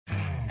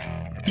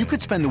You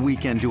could spend the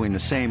weekend doing the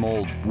same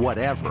old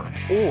whatever,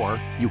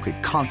 or you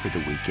could conquer the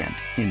weekend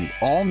in the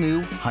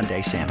all-new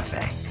Hyundai Santa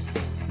Fe.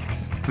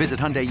 Visit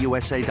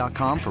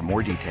HyundaiUSA.com for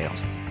more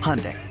details.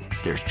 Hyundai,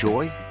 there's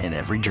joy in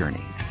every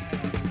journey.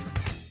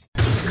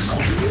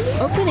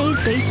 Oakland A's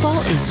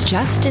baseball is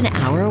just an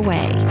hour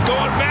away.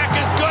 Going back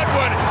is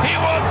Goodwin. He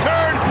will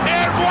turn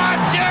and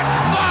watch it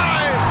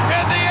fly.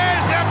 And the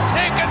A's have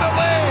taken the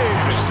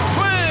lead.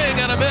 Swing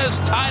and a miss.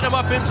 Tied him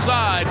up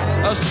inside.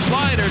 A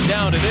slider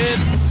down and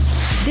in.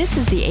 This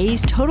is the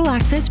A's Total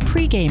Access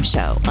pregame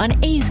show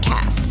on A's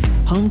Cast,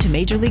 home to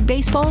Major League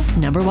Baseball's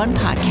 #1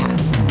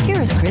 podcast.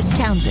 Here is Chris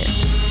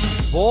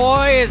Townsend.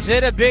 Boy, is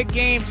it a big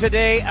game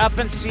today up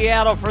in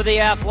Seattle for the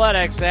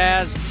Athletics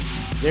as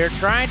they're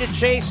trying to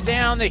chase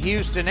down the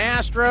Houston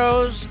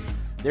Astros.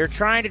 They're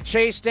trying to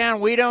chase down,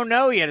 we don't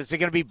know yet. Is it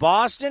going to be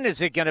Boston? Is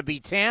it going to be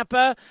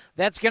Tampa?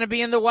 That's going to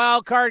be in the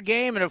wild card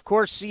game. And, of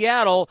course,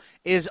 Seattle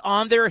is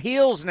on their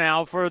heels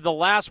now for the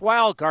last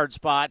wild card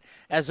spot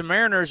as the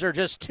Mariners are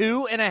just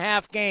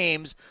 2.5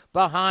 games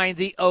behind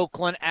the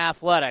Oakland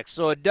Athletics.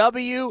 So a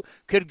W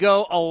could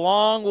go a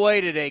long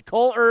way today.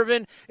 Cole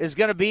Irvin is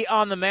going to be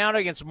on the mound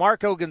against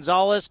Marco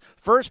Gonzalez.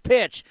 First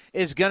pitch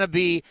is going to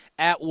be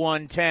at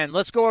 1:10.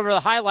 Let's go over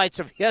the highlights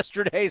of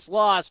yesterday's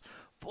loss.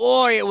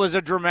 Boy, it was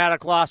a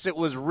dramatic loss. It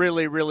was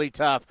really, really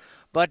tough.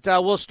 But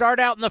we'll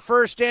start out in the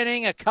first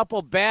inning. A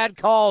couple bad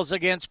calls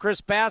against Chris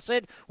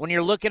Bassitt when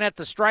you're looking at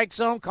the strike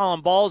zone,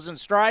 calling balls and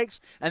strikes,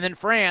 and then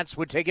France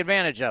would take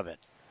advantage of it.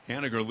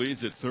 Haniger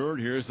leads at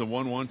third. Here's the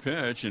 1-1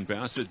 pitch, and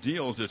Bassitt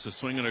deals. It's a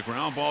swing and a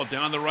ground ball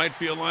down the right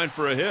field line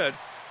for a hit.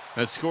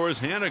 That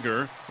scores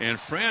Haniger, and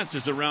France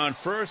is around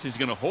first. He's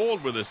going to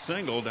hold with a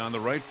single down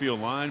the right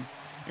field line,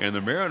 and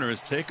the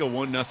Mariners take a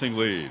 1-0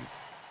 lead.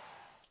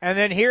 And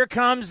then here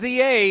comes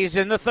the A's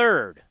in the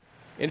third.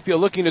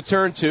 Infield looking to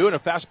turn two, and a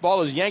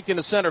fastball is yanked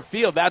into center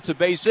field. That's a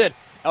base hit.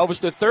 Elvis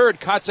to third.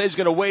 Kotze is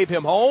going to wave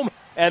him home,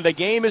 and the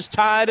game is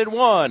tied at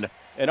 1.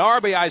 An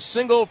RBI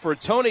single for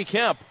Tony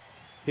Kemp,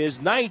 his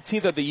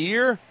 19th of the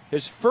year,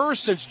 his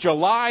first since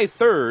July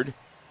 3rd.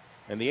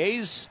 And the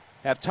A's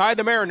have tied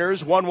the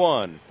Mariners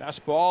 1-1.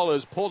 Fastball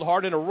is pulled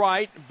hard into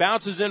right,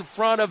 bounces in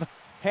front of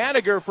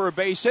Haniger for a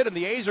base hit, and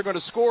the A's are going to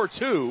score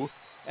 2.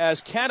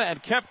 As Canna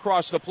and Kemp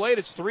cross the plate,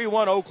 it's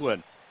 3-1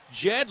 Oakland.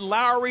 Jed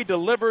Lowry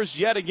delivers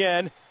yet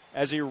again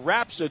as he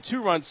wraps a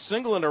 2-run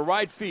single into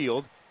right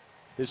field.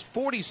 His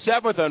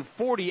 47th and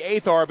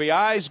 48th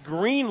RBIs.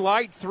 Green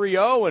light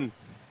 3-0, and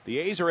the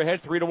A's are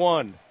ahead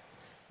 3-1.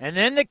 And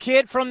then the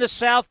kid from the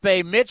South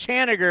Bay, Mitch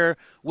Haniger,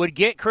 would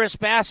get Chris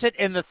Bassitt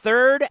in the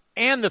third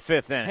and the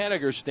fifth inning.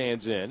 Haniger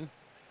stands in.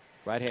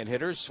 Right-hand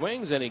hitter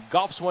swings, and he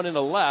golfs one into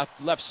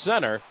left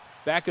center.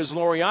 Back is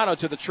Laureano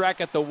to the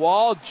track at the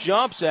wall,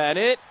 jumps, and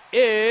it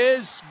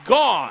is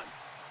gone.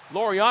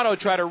 Laureano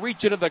tried to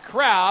reach into the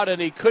crowd,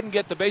 and he couldn't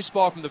get the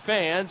baseball from the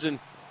fans, and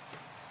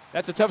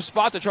that's a tough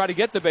spot to try to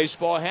get the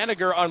baseball.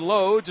 Haniger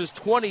unloads his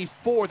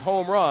 24th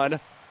home run,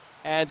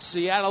 and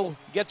Seattle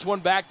gets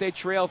one back. They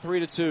trail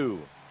 3-2.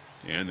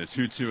 And the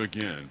 2-2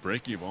 again.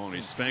 Breaky ball, and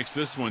he spanks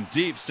this one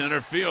deep center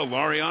field.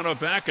 Laureano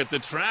back at the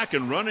track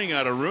and running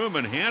out of room,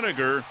 and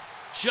Haniger,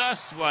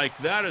 just like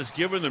that, has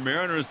given the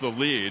Mariners the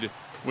lead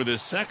with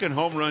his second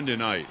home run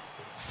tonight.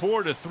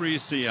 4-3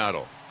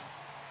 Seattle.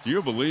 Do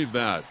you believe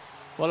that?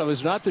 Well, it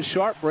was not the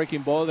sharp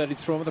breaking ball that he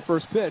threw in the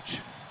first pitch.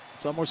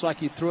 It's almost like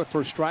he threw it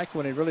for a strike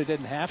when he really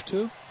didn't have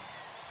to.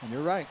 And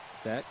you're right,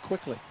 that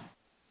quickly.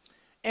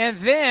 And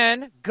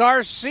then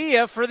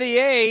Garcia for the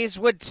A's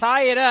would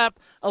tie it up,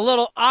 a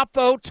little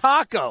Oppo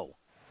Taco.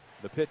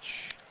 The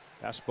pitch,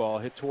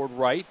 fastball hit toward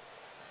right.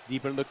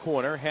 Deep in the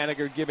corner,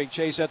 Haniger giving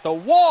chase at the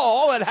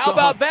wall, and how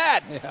about that?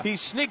 Yeah. He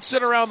sneaks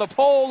it around the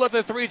pole at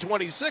the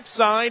 326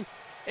 sign,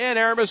 and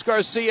Aramis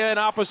Garcia, an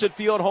opposite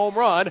field home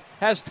run,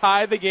 has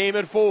tied the game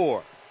at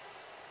 4.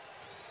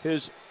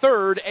 His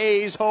third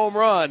A's home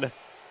run.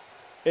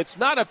 It's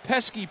not a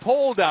pesky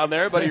pole down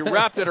there, but he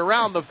wrapped it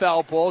around the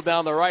foul pole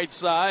down the right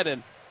side,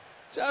 and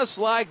just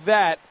like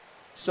that,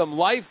 some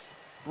life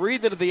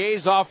breathed into the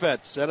A's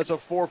offense, and it's a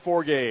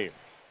 4-4 game.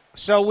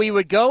 So we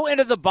would go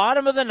into the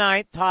bottom of the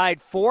ninth, tied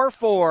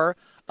 4-4,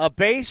 a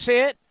base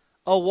hit,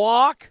 a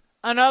walk,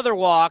 another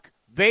walk,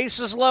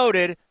 bases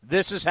loaded.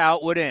 This is how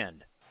it would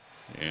end.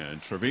 And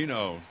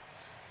Trevino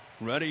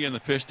ready, in the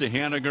pitch to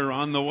Haniger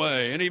on the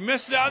way. And he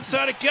misses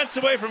outside. It gets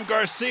away from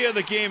Garcia.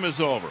 The game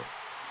is over.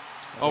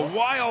 A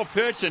wild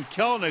pitch, and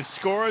Kelenic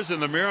scores,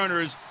 and the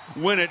Mariners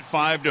win it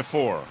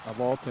 5-4.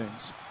 Of all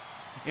things.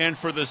 And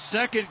for the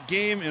second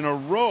game in a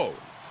row,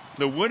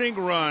 the winning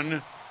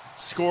run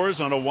scores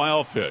on a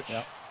wild pitch.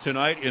 Yep.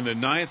 Tonight in the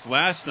ninth.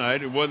 Last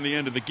night, it wasn't the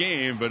end of the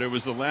game, but it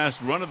was the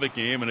last run of the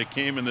game, and it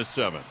came in the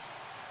seventh.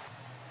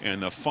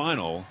 And the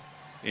final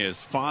is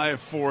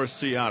 5-4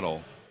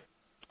 Seattle.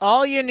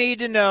 All you need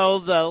to know,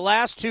 the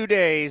last 2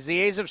 days,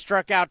 the A's have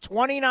struck out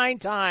 29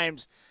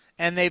 times,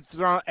 and they've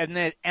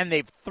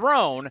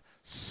thrown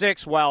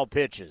 6 wild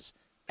pitches.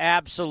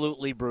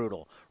 Absolutely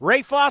brutal.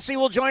 Ray Fosse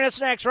will join us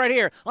next right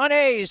here on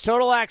A's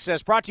Total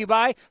Access, brought to you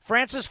by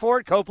Francis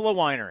Ford Coppola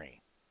Winery.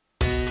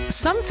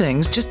 Some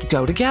things just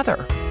go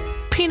together.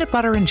 peanut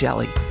butter and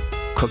jelly,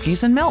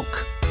 cookies and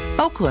milk,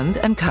 Oakland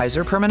and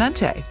Kaiser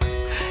Permanente.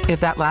 If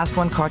that last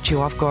one caught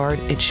you off guard,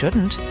 it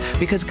shouldn't,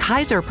 because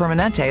Kaiser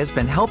Permanente has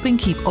been helping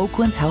keep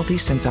Oakland healthy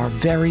since our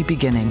very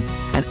beginning.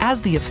 And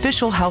as the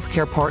official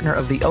healthcare partner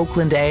of the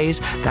Oakland A's,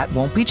 that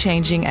won't be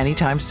changing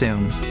anytime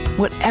soon.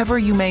 Whatever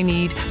you may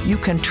need, you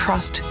can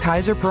trust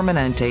Kaiser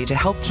Permanente to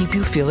help keep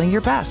you feeling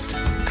your best.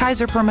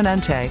 Kaiser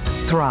Permanente.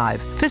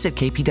 Thrive. Visit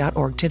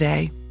kp.org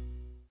today.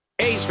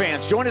 A's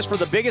fans, join us for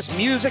the biggest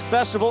music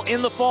festival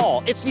in the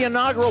fall. It's the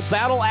inaugural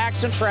Battle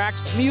Axe and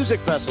Tracks Music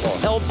Festival,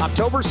 held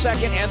October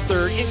 2nd and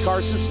 3rd in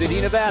Carson City,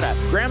 Nevada.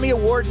 Grammy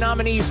Award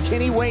nominees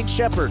Kenny Wayne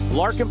Shepherd,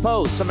 Larkin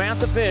Poe,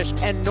 Samantha Fish,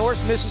 and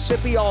North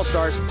Mississippi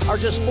All-Stars are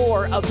just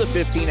 4 of the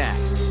 15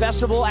 acts.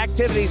 Festival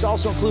activities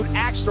also include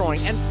axe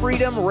throwing and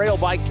Freedom Rail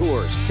Bike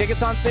tours.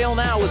 Tickets on sale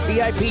now with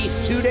VIP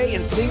 2-day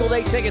and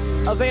single-day tickets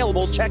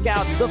available. Check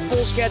out the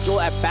full schedule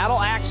at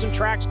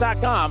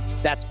battleaxeandtracks.com.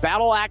 That's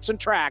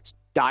battleaxeandtracks.com.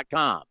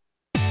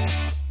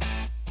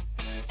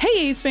 Hey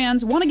A's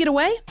fans, want to get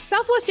away?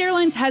 Southwest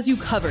Airlines has you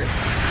covered.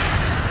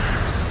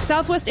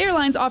 Southwest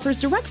Airlines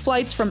offers direct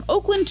flights from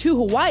Oakland to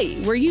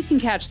Hawaii, where you can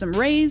catch some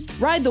rays,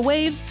 ride the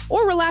waves,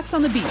 or relax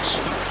on the beach.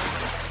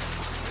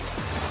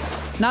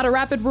 Not a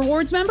Rapid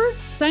Rewards member?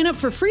 Sign up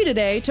for free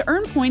today to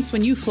earn points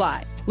when you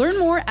fly. Learn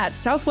more at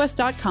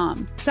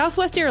southwest.com.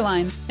 Southwest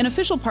Airlines, an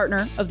official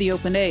partner of the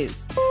Oakland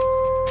A's.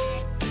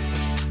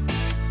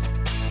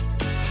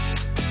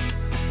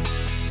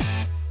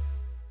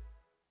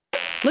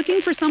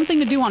 Looking for something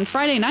to do on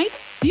Friday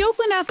nights? The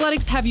Oakland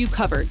Athletics have you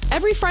covered.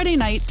 Every Friday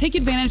night, take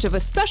advantage of a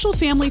special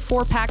family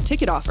 4-pack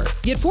ticket offer.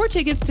 Get 4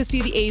 tickets to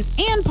see the A's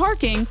and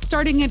parking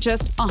starting at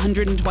just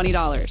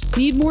 $120.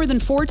 Need more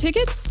than 4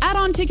 tickets?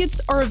 Add-on tickets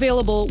are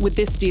available with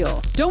this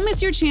deal. Don't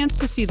miss your chance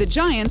to see the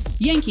Giants,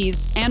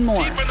 Yankees, and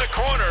more. Deep in the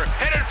corner,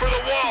 headed for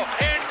the wall,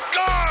 and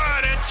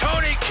gone! And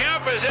Tony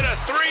Kemp is in a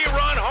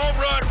 3-run home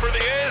run for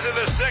the A's in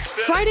the 6th.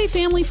 Friday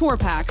family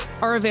 4-packs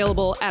are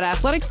available at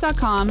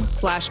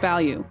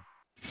athletics.com/value.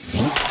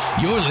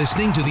 You're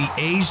listening to the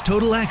A's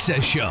Total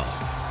Access Show.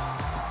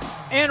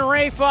 And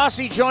Ray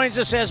Fosse joins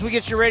us as we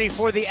get you ready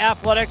for the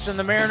Athletics and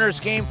the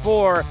Mariners Game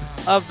 4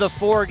 of the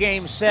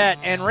 4-game set.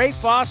 And Ray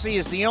Fosse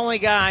is the only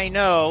guy I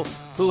know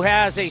who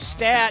has a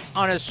stat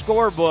on his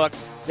scorebook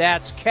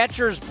that's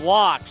catcher's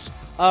blocks.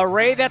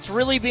 Ray, that's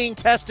really being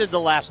tested the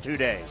last 2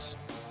 days.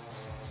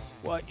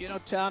 Well,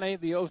 Tony,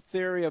 the old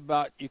theory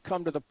about you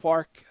come to the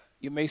park,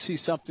 you may see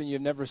something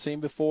you've never seen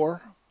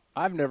before.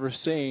 I've never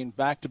seen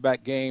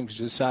back-to-back games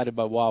decided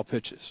by wild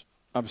pitches.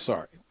 I'm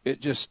sorry. It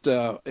just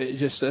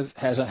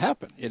hasn't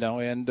happened,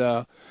 and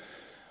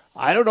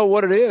I don't know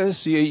what it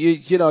is. You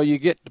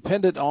get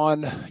dependent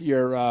on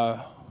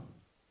your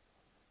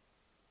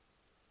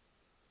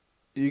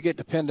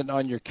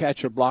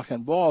catcher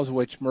blocking balls,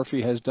 which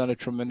Murphy has done a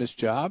tremendous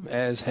job,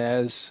 as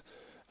has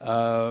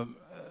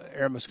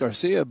Aramis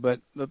Garcia. But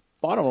the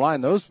bottom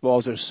line, those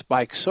balls are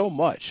spiked so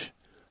much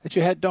that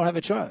you don't have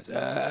a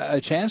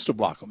chance to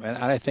block them, and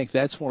I think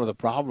that's one of the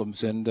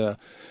problems. And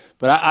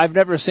but I've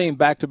never seen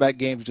back-to-back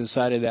games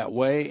decided that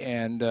way,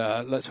 and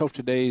let's hope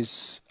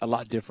today's a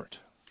lot different.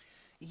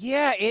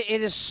 Yeah, it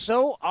is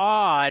so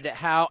odd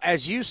how,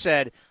 as you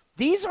said,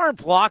 these aren't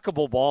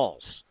blockable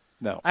balls.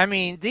 No, I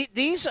mean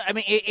these. I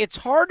mean, it's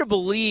hard to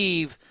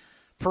believe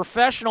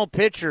professional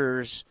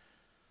pitchers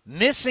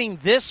missing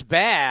this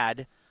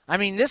bad. I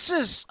mean, this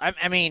is.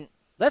 I mean,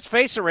 let's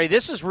face it, Ray.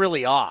 This is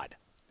really odd.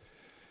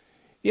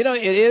 It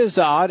is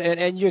odd,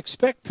 and you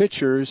expect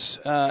pitchers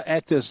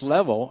at this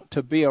level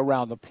to be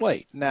around the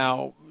plate.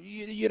 Now,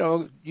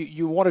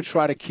 you want to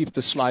try to keep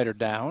the slider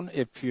down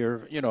if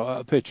you're,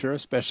 a pitcher,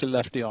 especially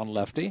lefty on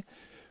lefty.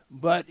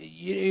 But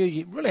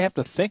you really have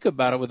to think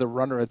about it with a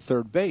runner at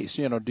third base.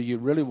 Do you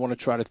really want to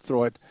try to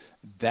throw it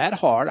that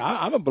hard?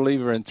 I'm a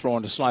believer in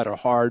throwing the slider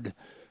hard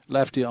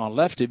lefty on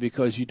lefty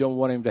because you don't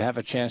want him to have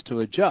a chance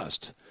to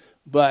adjust.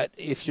 But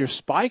if you're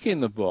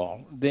spiking the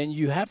ball, then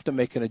you have to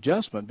make an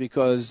adjustment,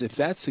 because if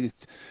that's the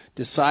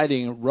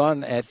deciding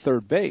run at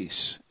third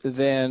base,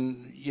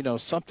 then,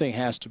 something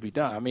has to be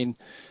done. I mean,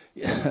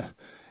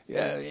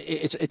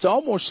 it's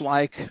almost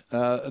like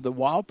the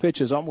wild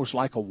pitch is almost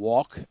like a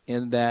walk,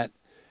 in that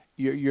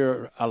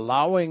you're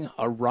allowing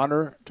a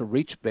runner to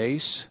reach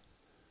base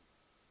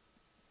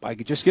by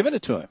just giving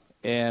it to him.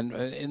 And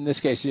in this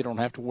case, you don't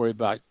have to worry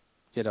about,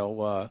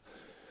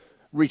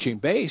 reaching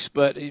base,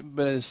 but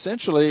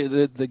essentially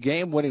the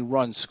game-winning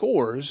run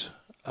scores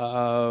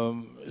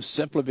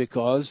simply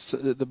because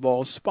the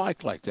ball's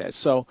spiked like that.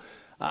 So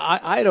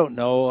I don't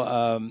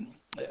know.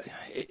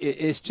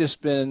 It's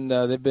just been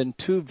they've been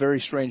 2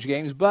 very strange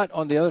games. But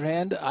on the other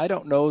hand, I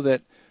don't know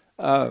that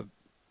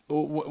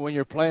when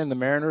you're playing the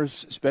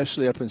Mariners,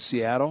 especially up in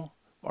Seattle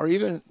or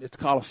even at the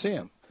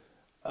Coliseum,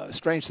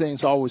 strange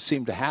things always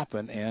seem to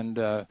happen, and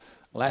the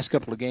last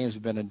couple of games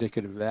have been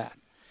indicative of that.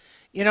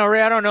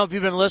 Ray, I don't know if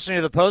you've been listening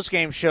to the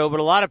postgame show, but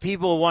a lot of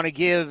people want to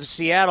give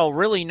Seattle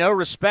really no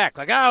respect.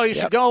 Like, you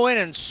should go in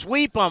and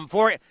sweep them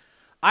for it.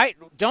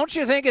 Don't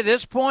you think at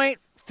this point,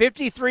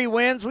 53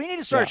 wins, we need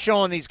to start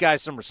showing these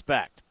guys some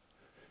respect?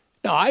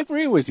 No, I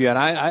agree with you, and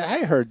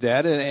I heard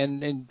that,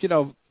 and you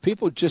know,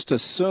 people just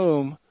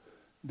assume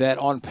that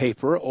on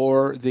paper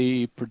or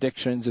the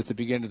predictions at the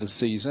beginning of the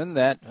season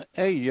that,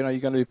 hey, you know,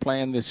 you're going to be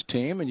playing this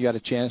team and you got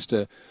a chance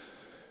to,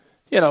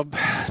 you know,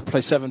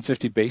 play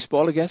 750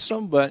 baseball against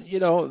them. But, you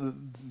know,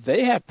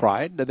 they have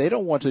pride. They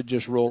don't want to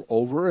just roll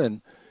over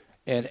and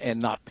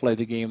not play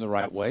the game the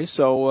right way.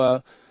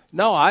 So,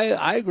 no,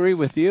 I agree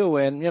with you.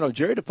 And, you know,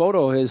 Jerry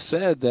Dipoto has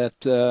said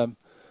that,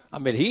 I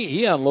mean,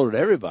 he unloaded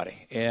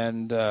everybody.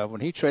 And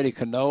when he traded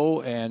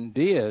Cano and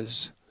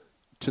Diaz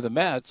to the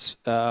Mets,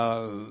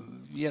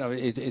 you know,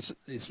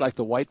 it's like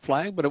the white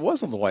flag, but it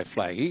wasn't the white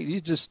flag. He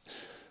just,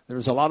 there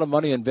was a lot of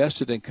money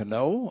invested in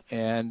Cano,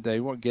 and they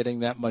weren't getting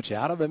that much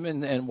out of him.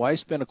 And why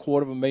spend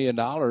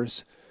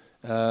 $250,000,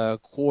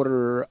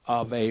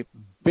 $250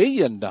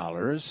 million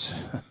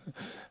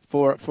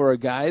for a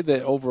guy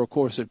that over a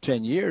course of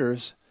 10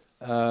 years,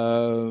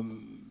 you're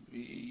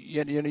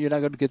not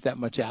going to get that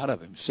much out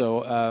of him.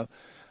 So,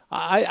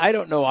 I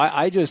don't know.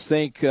 I just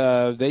think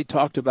they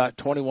talked about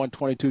 21,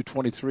 22,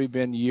 23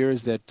 being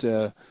years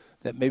that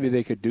maybe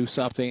they could do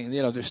something.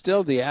 You know, there's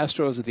still the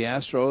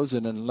Astros,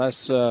 and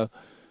unless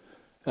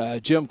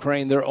Jim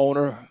Crane, their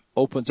owner,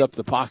 opens up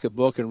the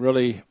pocketbook and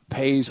really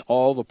pays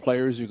all the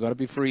players who are going to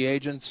be free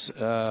agents,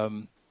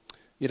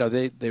 you know,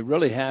 they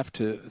really have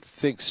to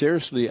think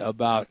seriously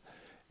about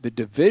the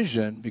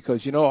division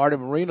because, you know, Arte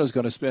Moreno is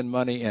going to spend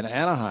money in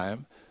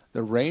Anaheim.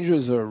 The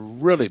Rangers are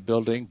really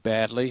building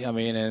badly. I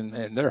mean,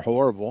 and they're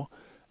horrible.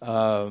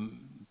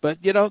 But,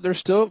 you know, they're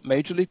still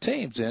major league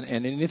teams, and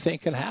anything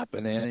can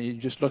happen. And you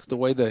just look at the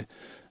way the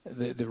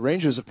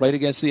Rangers have played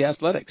against the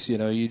Athletics. You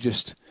know, you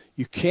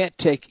can't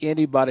take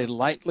anybody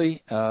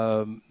lightly.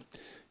 You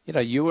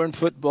know, you were in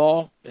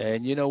football,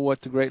 and you know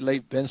what the great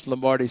late Vince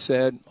Lombardi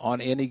said,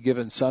 on any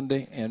given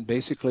Sunday. And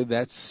basically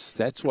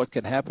that's what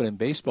can happen in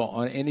baseball.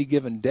 On any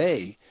given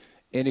day,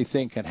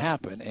 anything can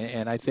happen,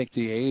 and I think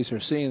the A's are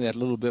seeing that a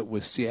little bit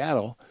with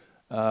Seattle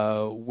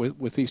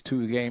with these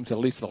two games, at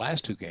least the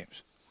last two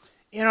games.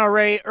 You know,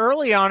 Ray,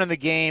 early on in the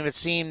game, it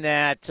seemed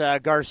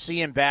that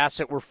Garcia and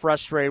Bassett were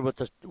frustrated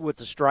with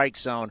the strike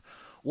zone.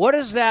 What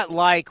is that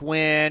like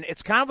when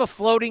it's kind of a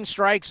floating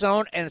strike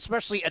zone, and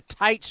especially a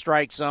tight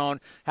strike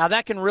zone, how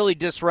that can really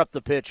disrupt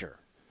the pitcher?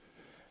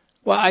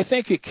 Well, I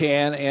think it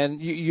can,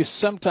 and you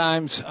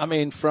sometimes, I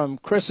mean, from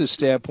Chris's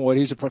standpoint,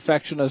 he's a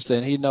perfectionist,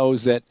 and he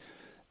knows that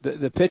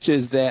the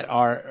pitches that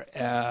are,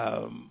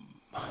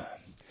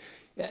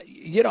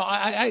 you know,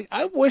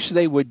 I wish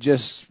they would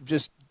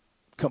just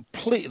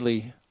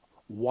completely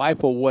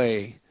wipe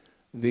away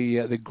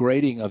the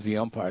grading of the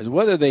umpires.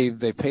 Whether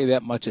they pay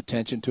that much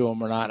attention to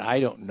them or not,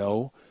 I don't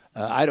know.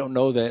 I don't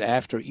know that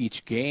after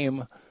each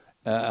game,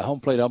 a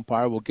home plate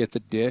umpire will get the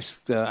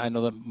disc. I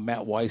know that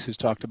Matt Weiss has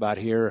talked about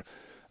here,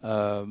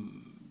 you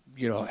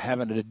know,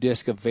 having a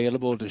disc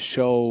available to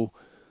show,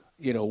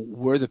 you know,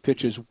 where the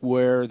pitches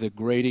were, the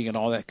grading and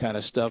all that kind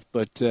of stuff.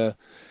 But,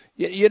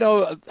 you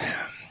know,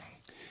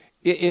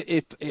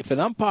 if an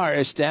umpire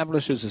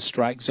establishes a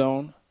strike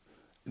zone,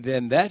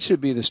 then that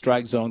should be the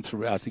strike zone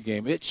throughout the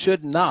game. It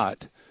should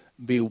not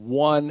be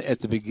one at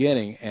the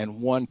beginning and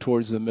one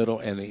towards the middle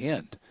and the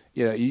end.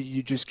 You know,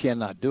 you just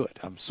cannot do it.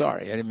 I'm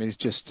sorry. I mean, it's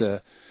just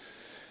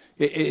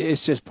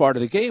it's just part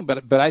of the game.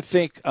 But I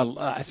think a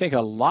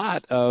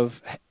lot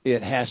of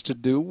it has to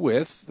do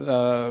with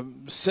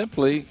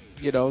simply,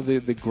 you know,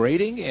 the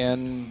grading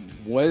and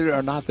whether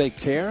or not they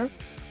care.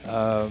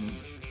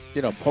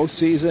 You know,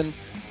 postseason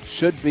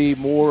should be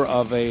more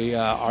of a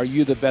are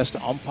you the best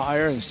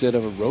umpire instead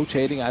of a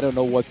rotating. I don't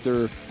know what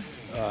their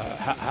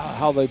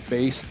how they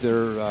base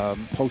their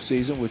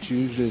postseason, which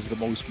usually is the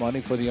most money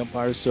for the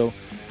umpires. So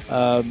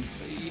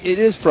it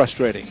is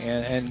frustrating,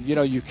 and you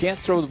know, you can't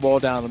throw the ball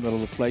down the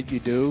middle of the plate. You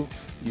do,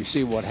 you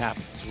see what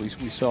happens.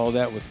 We saw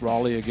that with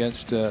Raleigh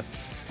against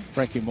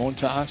Frankie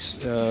Montas.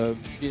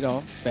 You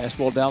know,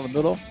 fastball down the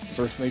middle,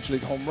 first major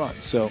league home run.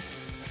 So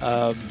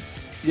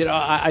you know,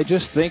 I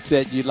just think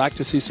that you'd like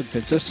to see some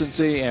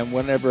consistency, and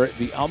whenever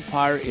the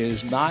umpire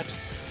is not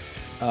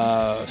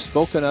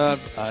spoken of,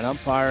 an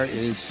umpire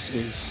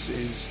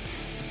is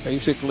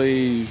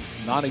basically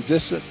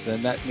non-existent,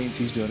 then that means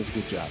he's doing his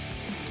good job.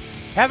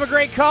 Have a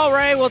great call,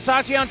 Ray. We'll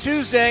talk to you on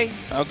Tuesday.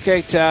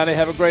 Okay, Tony.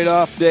 Have a great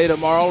off day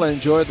tomorrow and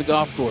enjoy the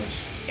golf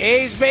course.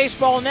 A's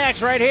baseball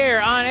next right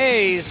here on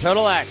A's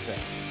Total Access.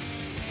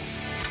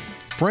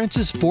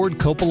 Francis Ford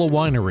Coppola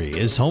Winery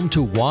is home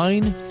to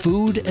wine,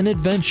 food, and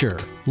adventure.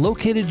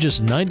 Located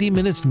just 90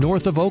 minutes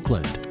north of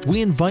Oakland,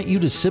 we invite you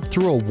to sip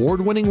through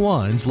award-winning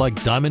wines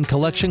like Diamond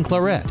Collection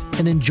Claret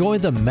and enjoy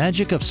the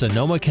magic of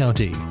Sonoma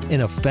County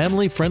in a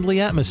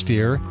family-friendly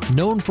atmosphere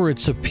known for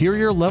its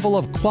superior level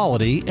of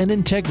quality and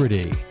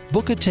integrity.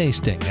 Book a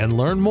tasting and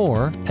learn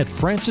more at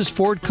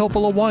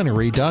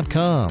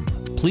francisfordcoppolawinery.com.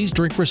 Please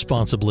drink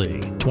responsibly.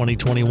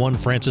 2021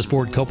 Francis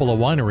Ford Coppola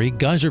Winery,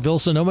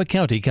 Geyserville, Sonoma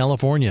County,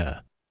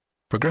 California.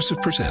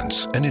 Progressive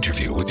presents an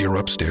interview with your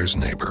upstairs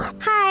neighbor.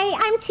 Hi,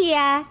 I'm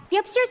Tia. The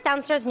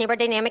upstairs-downstairs neighbor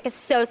dynamic is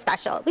so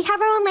special. We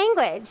have our own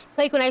language.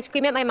 Like when I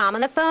scream at my mom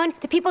on the phone,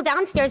 the people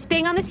downstairs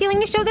bang on the ceiling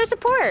to show their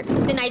support.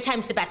 The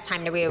nighttime's the best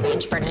time to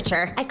rearrange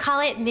furniture. I call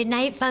it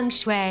midnight feng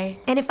shui.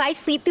 And if I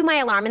sleep through my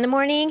alarm in the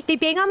morning, they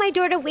bang on my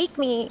door to wake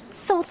me.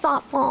 So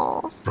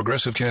thoughtful.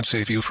 Progressive can't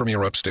save you from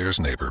your upstairs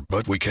neighbor,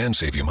 but we can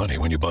save you money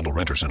when you bundle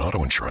renters and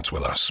auto insurance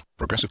with us.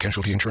 Progressive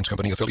Casualty Insurance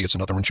Company, affiliates,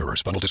 and other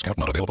insurers. Bundle discount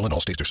not available in all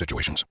states or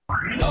situations.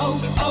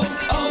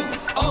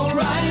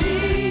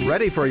 O'Reilly.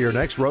 Ready for your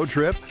next road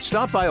trip?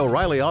 Stop by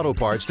O'Reilly Auto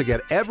Parts to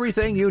get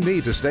everything you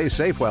need to stay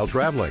safe while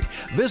traveling.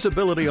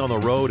 Visibility on the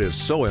road is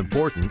so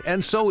important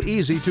and so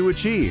easy to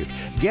achieve.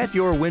 Get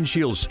your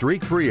windshield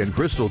streak-free and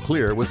crystal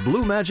clear with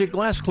Blue Magic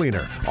Glass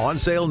Cleaner. On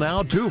sale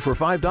now, 2 for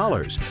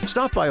 $5.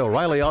 Stop by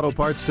O'Reilly Auto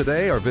Parts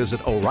today or visit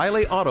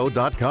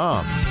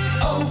O'ReillyAuto.com.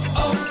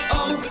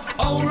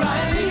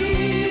 O'Reilly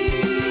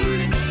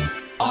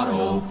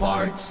Auto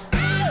Parts.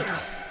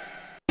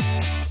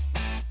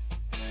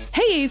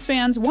 Hey A's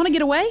fans, want to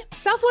get away?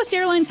 Southwest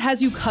Airlines has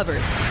you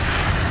covered.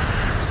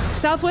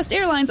 Southwest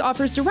Airlines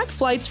offers direct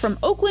flights from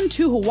Oakland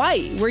to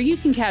Hawaii, where you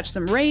can catch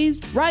some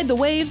rays, ride the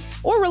waves,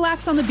 or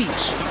relax on the beach.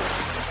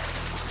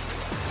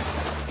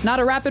 Not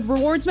a Rapid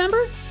Rewards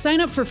member?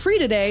 Sign up for free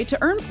today to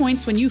earn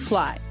points when you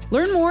fly.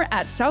 Learn more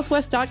at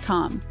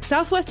southwest.com.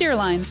 Southwest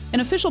Airlines,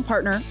 an official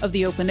partner of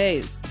the Oakland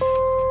A's.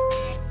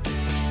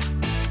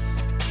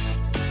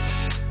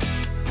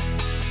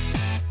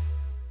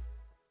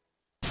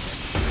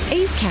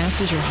 A's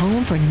Cast is your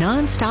home for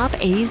nonstop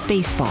A's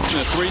baseball.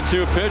 The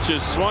 3-2 pitch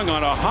is swung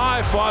on a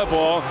high fly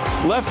ball.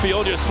 Left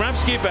field,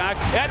 Yastrzemski back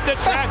at the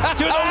track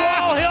to the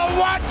wall. He'll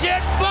watch it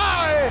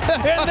fly.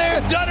 And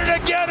they've done it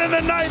again in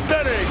the ninth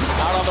inning.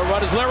 Out on the run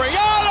is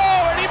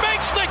Liriano, and he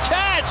makes the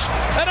catch.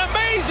 An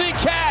amazing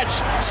catch.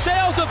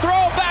 Sails the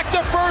throw back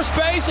to first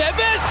base, and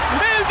this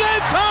is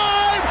in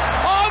time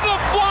on the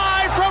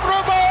fly from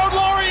Ramon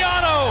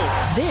Laureano.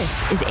 This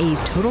is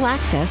A's Total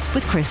Access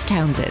with Chris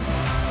Townsend.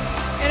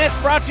 And it's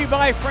brought to you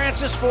by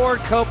Francis Ford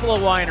Coppola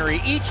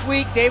Winery. Each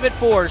week, David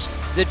Force,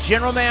 the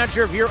general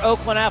manager of your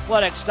Oakland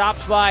Athletics,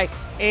 stops by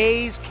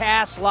A's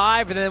Cast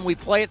Live, and then we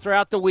play it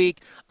throughout the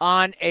week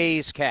on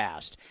A's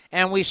Cast.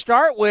 And we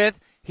start with,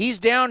 he's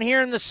down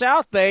here in the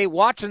South Bay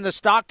watching the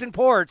Stockton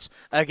Ports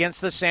against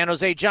the San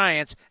Jose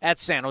Giants at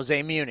San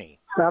Jose Muni.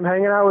 I'm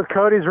hanging out with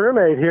Cody's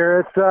roommate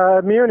here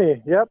at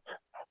Muni. Yep.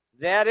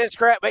 That is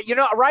correct. But, you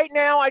know, right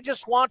now I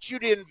just want you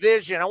to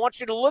envision, I want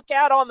you to look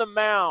out on the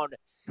mound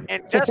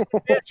and just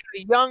picture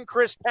the young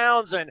Chris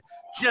Townsend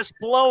just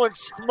blowing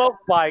smoke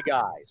by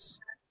guys.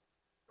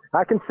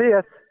 I can see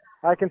it.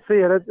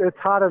 It's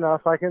hot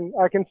enough. I can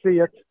see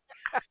it.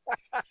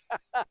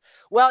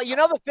 Well, you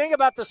know the thing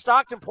about the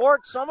Stockton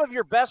Port, some of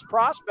your best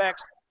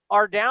prospects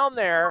are down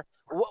there.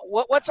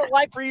 What's it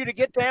like for you to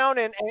get down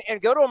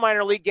and go to a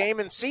minor league game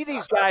and see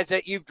these guys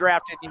that you've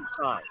drafted and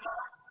signed?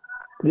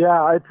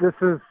 Yeah, this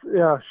is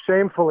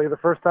shamefully the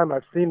first time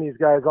I've seen these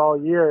guys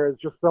all year.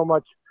 It's just so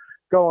much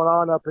going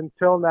on up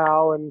until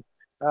now, and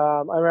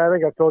I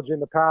think I've told you in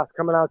the past,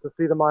 coming out to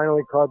see the minor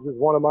league clubs is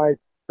one of my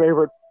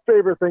favorite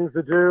things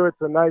to do. It's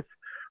a nice,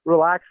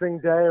 relaxing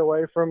day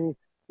away from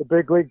the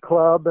big league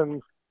club,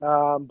 and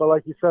but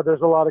like you said,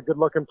 there's a lot of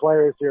good-looking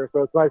players here,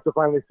 so it's nice to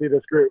finally see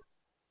this group.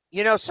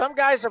 You know, some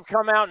guys have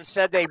come out and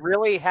said they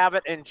really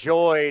haven't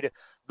enjoyed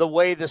the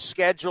way the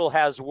schedule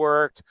has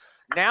worked.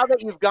 Now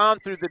that you've gone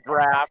through the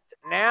draft,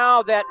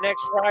 now that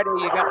next Friday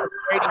you got the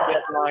trading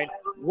deadline,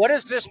 what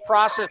has this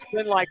process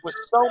been like with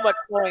so much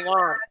going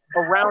on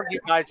around you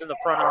guys in the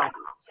front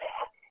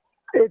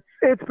office?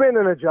 It's been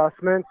an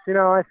adjustment. You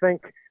know, I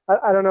think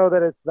I don't know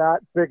that it's that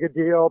big a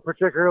deal,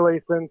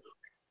 particularly since,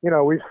 you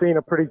know, we've seen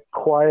a pretty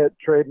quiet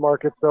trade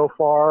market so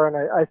far, and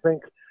I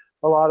think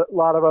a lot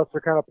of us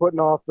are kind of putting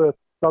off the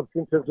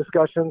substantive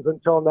discussions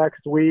until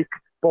next week,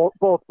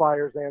 both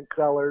buyers and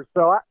sellers.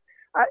 So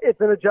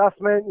it's an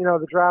adjustment. You know,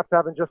 the drafts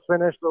haven't just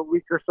finished a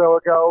week or so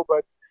ago,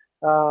 but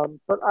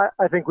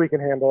I think we can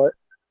handle it.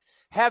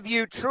 Have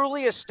you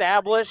truly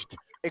established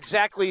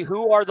exactly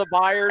who are the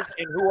buyers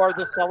and who are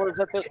the sellers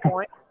at this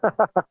point?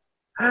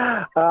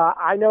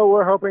 I know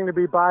we're hoping to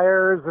be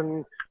buyers,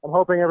 and I'm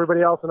hoping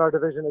everybody else in our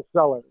division is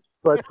sellers.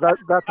 But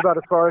that's about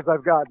as far as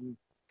I've gotten.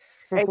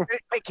 Hey,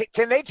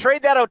 can they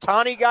trade that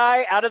Ohtani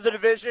guy out of the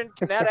division?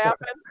 Can that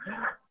happen?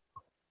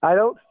 I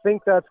don't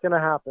think that's going to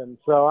happen.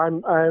 So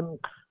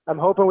I'm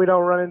hoping we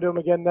don't run into him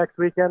again next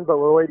weekend, but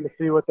we're waiting to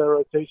see what their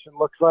rotation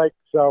looks like.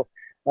 So,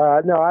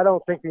 no, I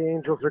don't think the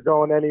Angels are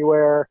going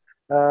anywhere.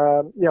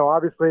 You know,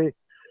 obviously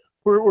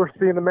we're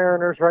seeing the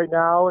Mariners right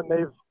now, and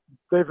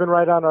they've been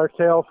right on our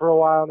tail for a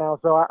while now.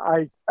 So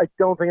I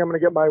don't think I'm going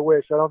to get my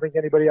wish. I don't think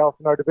anybody else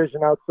in our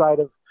division outside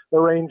of the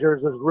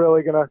Rangers is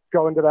really going to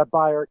go into that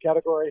buyer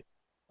category.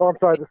 Oh, I'm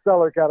sorry, the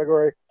seller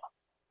category.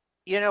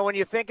 You know, when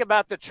you think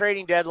about the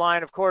trading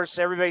deadline, of course,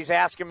 everybody's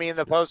asking me in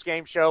the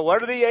post-game show,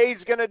 what are the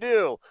A's going to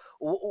do?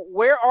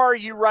 Where are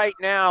you right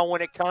now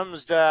when it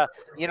comes to,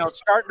 you know,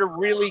 starting to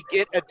really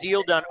get a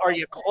deal done? Are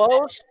you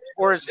close,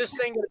 or is this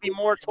thing going to be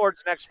more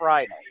towards next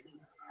Friday?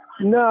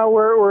 No,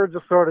 we're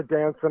just sort of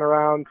dancing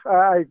around.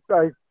 I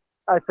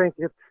think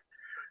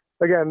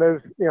again,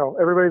 there's,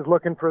 everybody's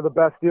looking for the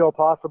best deal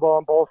possible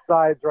on both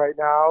sides right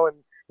now. And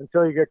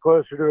until you get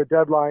closer to a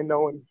deadline,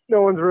 no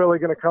one's really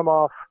going to come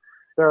off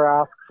their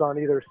asks on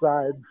either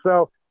side.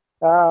 So,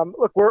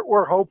 look,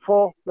 we're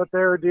hopeful that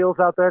there are deals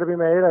out there to be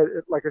made.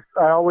 Like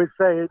I always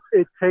say,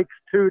 it takes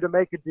two to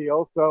make a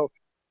deal. So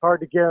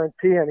hard to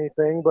guarantee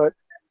anything, but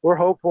we're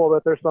hopeful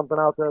that there's something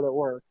out there that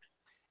works.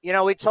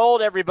 We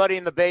told everybody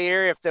in the Bay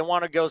Area if they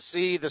want to go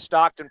see the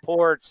Stockton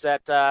Ports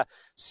that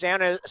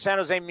San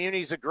Jose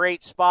Muni's a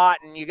great spot,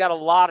 and you got a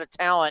lot of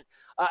talent.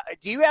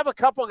 Do you have a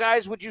couple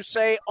guys, would you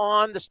say,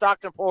 on the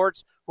Stockton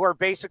Ports who are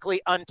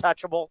basically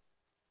untouchable?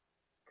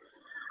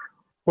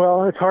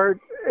 Well, it's hard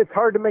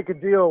to make a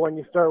deal when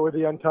you start with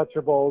the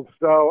untouchables.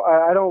 So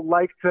I don't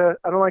like to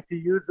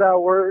use that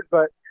word,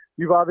 but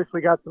you've obviously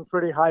got some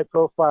pretty high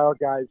profile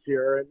guys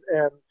here,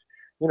 and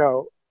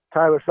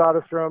Tyler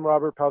Soderstrom,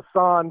 Robert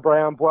Poussin,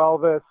 Brian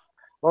Buelvis,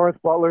 Lawrence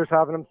Butler's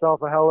having himself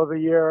a hell of a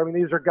year. I mean,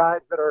 these are guys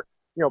that are,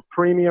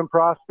 premium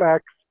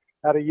prospects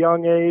at a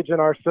young age in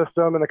our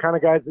system, and the kind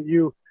of guys that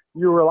you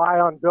rely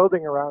on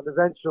building around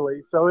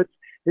eventually. So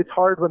it's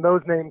hard when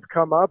those names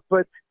come up,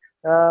 but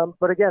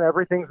again,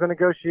 everything's a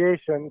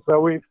negotiation.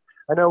 So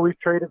I know we've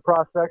traded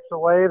prospects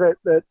away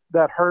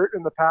that hurt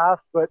in the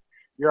past, but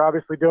you're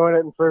obviously doing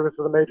it in service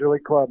of the major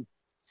league club.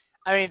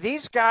 I mean,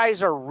 these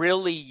guys are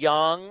really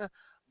young,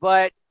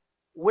 but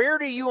where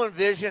do you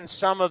envision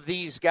some of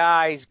these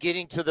guys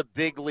getting to the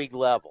big league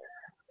level?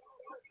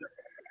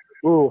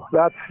 Ooh,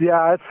 that's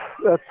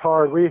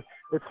hard.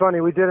 It's funny.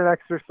 We did an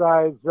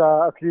exercise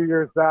a few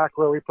years back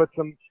where we put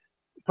some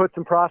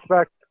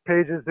prospect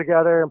pages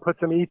together and put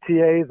some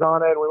ETAs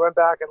on it. And we went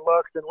back and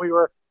looked, and we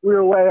were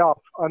way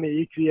off on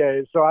the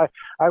ETAs. So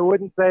I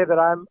wouldn't say that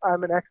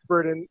I'm an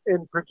expert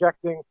in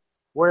projecting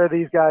where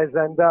these guys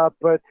end up,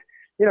 but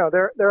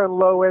they're in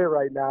low A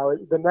right now.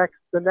 The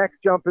next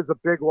jump is a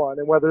big one,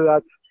 and whether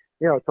that's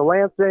to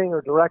Lansing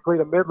or directly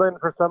to Midland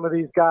for some of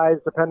these guys,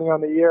 depending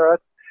on the year,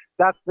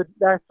 that's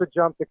the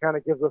jump that kind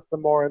of gives us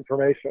some more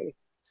information.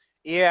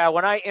 Yeah,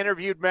 when I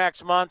interviewed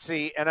Max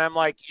Muncy, and I'm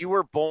like, you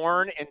were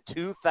born in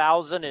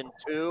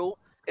 2002.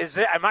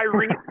 Am I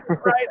reading this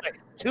right?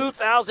 Like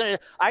 2000.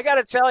 I got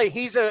to tell you,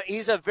 he's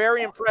a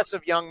very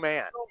impressive young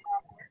man.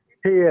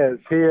 He is.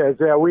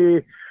 Yeah,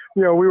 we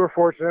were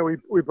fortunate.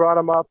 We brought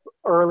him up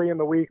early in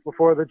the week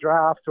before the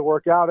draft to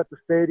work out at the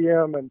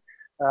stadium, and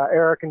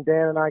Eric and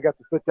Dan and I got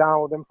to sit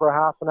down with him for a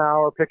half an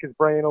hour, pick his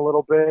brain a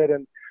little bit,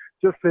 and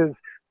just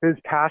his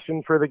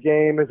passion for the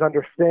game, his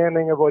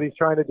understanding of what he's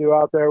trying to do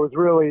out there was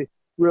really,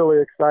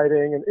 really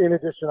exciting. And in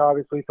addition,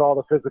 obviously, to all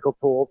the physical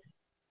tools.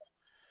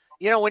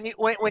 When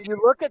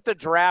you look at the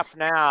draft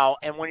now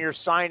and when you're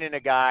signing a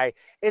guy,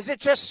 is it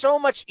just so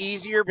much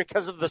easier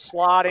because of the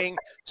slotting,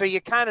 so you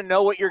kind of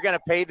know what you're going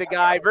to pay the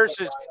guy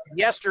versus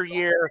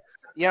yesteryear?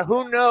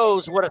 Who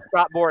knows what a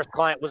Scott Boras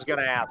client was going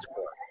to ask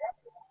for?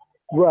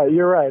 Right,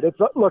 you're right.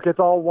 It's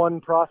all one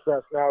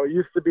process now. It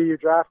used to be you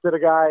drafted a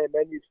guy and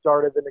then you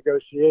started the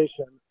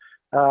negotiation.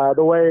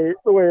 The way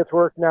it's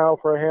worked now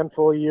for a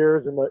handful of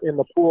years in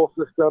the pool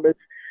system,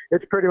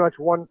 it's pretty much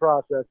one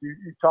process.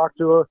 You talk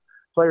to a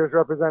player's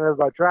representative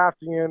about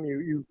drafting him.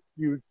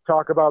 You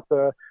talk about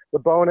the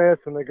bonus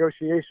and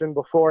negotiation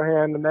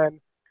beforehand, and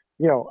then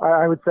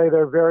I would say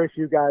there are very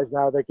few guys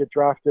now that get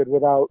drafted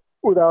without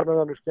an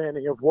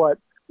understanding of what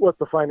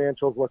the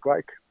financials look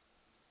like.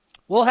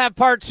 We'll have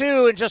part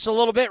 2 in just a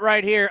little bit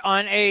right here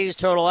on A's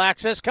Total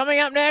Access. Coming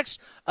up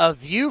next, a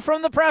view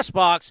from the press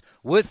box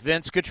with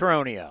Vince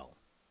Cotroneo.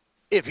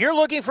 If you're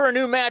looking for a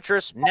new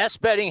mattress,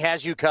 Nest Bedding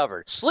has you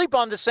covered. Sleep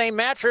on the same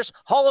mattress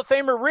Hall of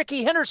Famer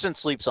Ricky Henderson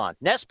sleeps on.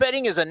 Nest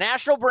Bedding is a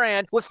national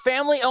brand with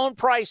family-owned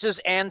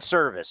prices and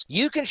service.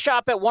 You can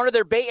shop at one of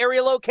their Bay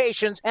Area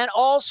locations, and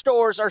all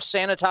stores are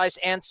sanitized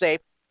and safe.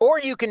 Or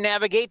you can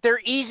navigate their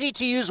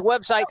easy-to-use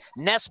website,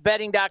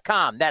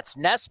 nestbedding.com. That's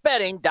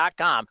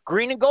nestbedding.com.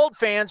 Green and gold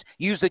fans,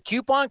 use the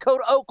coupon code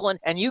Oakland,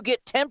 and you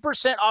get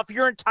 10% off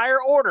your entire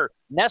order.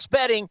 Nest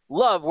Bedding,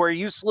 love where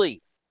you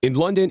sleep. In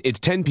London, it's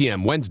 10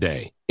 p.m.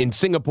 Wednesday. In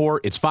Singapore,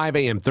 it's 5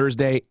 a.m.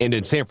 Thursday. And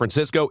in San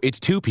Francisco, it's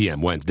 2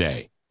 p.m.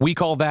 Wednesday. We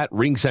call that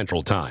Ring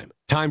Central Time.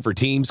 Time for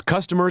teams,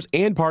 customers,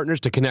 and partners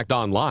to connect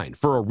online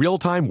for a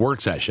real-time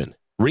work session.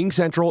 Ring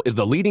Central is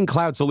the leading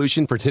cloud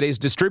solution for today's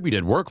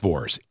distributed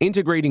workforce,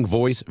 integrating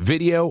voice,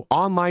 video,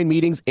 online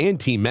meetings, and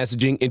team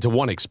messaging into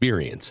one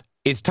experience.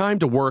 It's time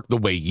to work the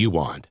way you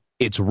want.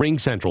 It's Ring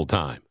Central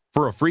Time.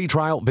 For a free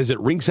trial, visit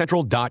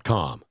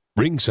ringcentral.com.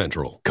 Ring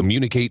Central.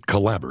 Communicate,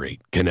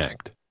 collaborate,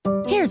 connect.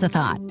 Here's a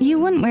thought. You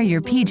wouldn't wear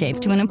your PJs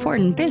to an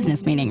important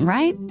business meeting,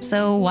 right?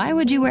 So why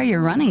would you wear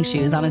your running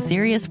shoes on a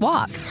serious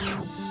walk?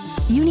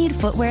 You need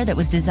footwear that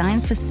was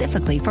designed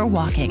specifically for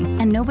walking,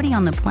 and nobody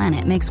on the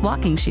planet makes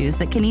walking shoes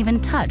that can even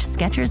touch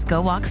Skechers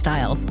Go Walk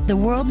Styles, the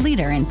world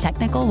leader in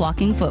technical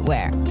walking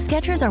footwear.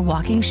 Skechers are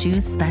walking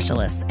shoes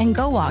specialists, and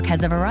Go Walk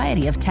has a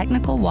variety of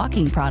technical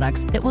walking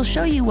products that will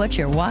show you what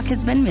your walk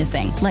has been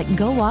missing, like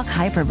Go Walk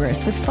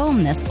Hyperburst with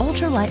foam that's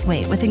ultra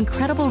lightweight with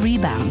incredible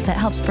rebound that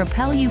helps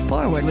propel you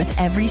forward with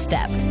every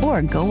step,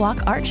 or Go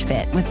Walk Arch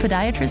Fit with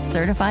podiatrist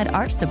certified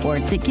arch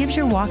support that gives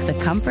your walk the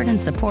comfort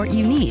and support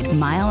you need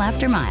mile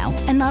after mile.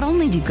 And not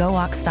only do Go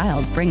Walk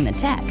styles bring the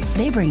tech,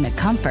 they bring the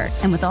comfort,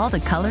 and with all the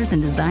colors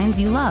and designs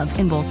you love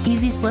in both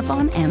easy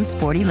slip-on and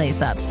sporty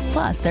lace-ups.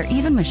 Plus, they're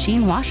even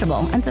machine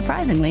washable and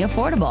surprisingly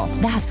affordable.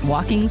 That's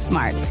walking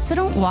smart. So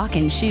don't walk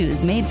in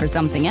shoes made for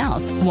something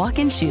else. Walk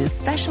in shoes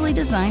specially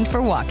designed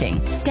for walking.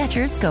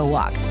 Skechers Go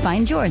Walk.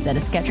 Find yours at a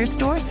Skechers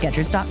store,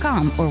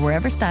 Skechers.com, or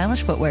wherever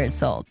stylish footwear is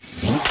sold.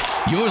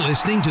 You're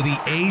listening to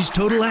the A's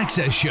Total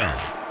Access Show.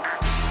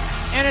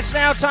 And it's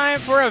now time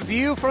for a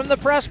view from the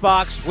press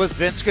box with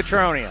Vince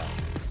Cotroneo.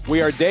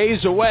 We are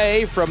days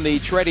away from the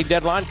trading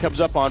deadline. Comes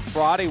up on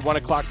Friday, 1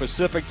 o'clock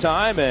Pacific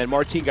time. And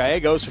Martin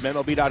Gallegos from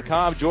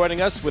MLB.com joining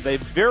us with a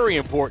very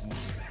important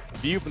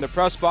view from the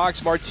press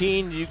box.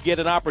 Martin, you get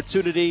an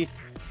opportunity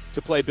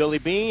to play Billy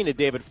Beane and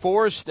David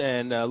Forst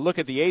and look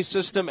at the A's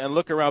system and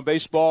look around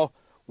baseball.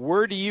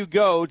 Where do you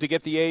go to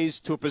get the A's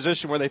to a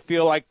position where they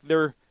feel like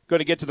they're going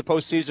to get to the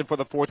postseason for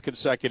the fourth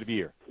consecutive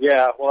year?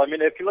 Yeah, well, I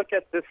mean, if you look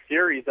at this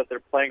series that they're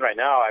playing right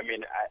now, I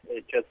mean,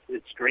 it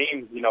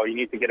screams, you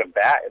need to get a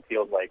bat, it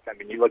feels like. I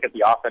mean, you look at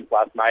the offense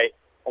last night,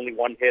 only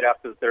one hit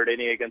after the third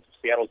inning against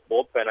Seattle's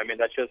bullpen. I mean,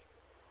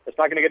 it's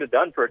not going to get it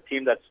done for a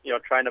team that's,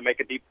 trying to make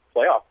a deep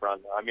playoff run.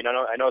 I mean,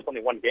 I know it's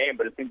only one game,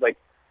 but it seems like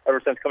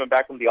ever since coming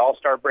back from the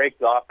All-Star break,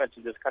 the offense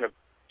has just kind of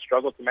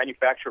struggled to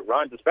manufacture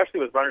runs,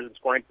 especially with runners in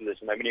scoring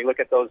position. I mean, you look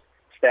at those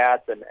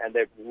stats, and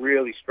they've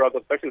really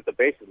struggled, especially with the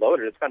bases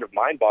loaded. It's kind of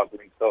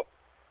mind-boggling. So,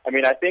 I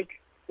mean, I think,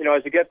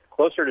 as you get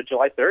closer to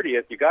July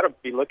 30th, you got to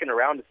be looking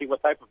around to see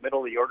what type of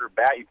middle-of-the-order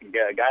bat you can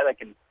get, a guy that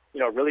can,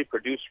 really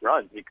produce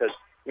runs. Because,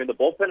 the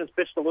bullpen has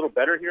pitched a little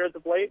better here as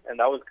of late, and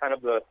that was kind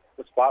of the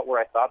spot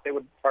where I thought they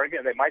would target,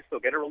 and they might still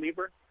get a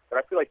reliever. But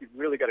I feel like you've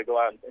really got to go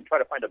out and try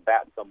to find a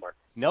bat somewhere.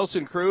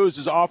 Nelson Cruz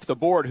is off the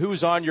board.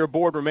 Who's on your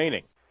board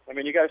remaining? I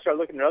mean, you got to start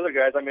looking at other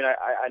guys. I mean,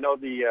 I know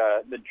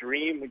the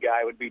dream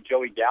guy would be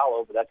Joey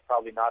Gallo, but that's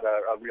probably not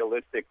a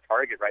realistic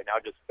target right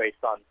now, just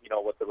based on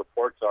what the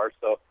reports are.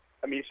 So,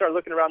 I mean, you start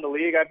looking around the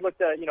league. I've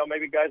looked at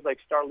maybe guys like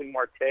Starling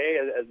Marte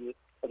as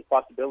a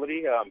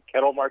possibility.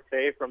 Kettle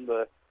Marte from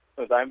the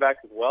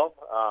Diamondbacks as well.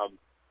 I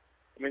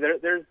mean,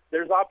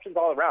 there's options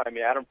all around. I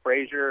mean, Adam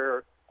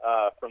Frazier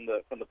from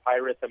the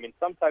Pirates. I mean,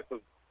 some type of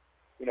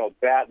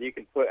bat that you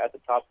can put at the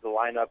top of the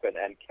lineup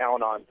and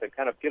count on to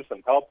kind of give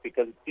some help,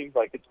 because it seems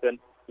like it's been,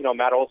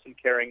 Matt Olson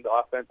carrying the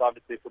offense,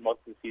 obviously, for most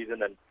of the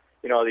season, and,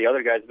 the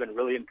other guys have been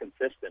really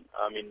inconsistent.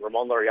 I mean,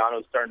 Ramon Laureano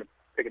is starting to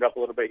pick it up a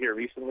little bit here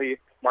recently.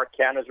 Mark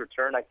Canha's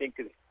return, I think,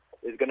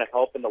 is going to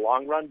help in the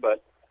long run,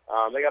 but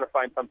they got to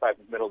find some type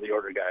of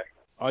middle-of-the-order guy.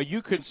 Are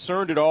you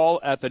concerned at all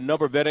at the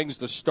number of innings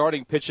the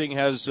starting pitching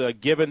has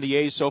given the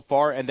A's so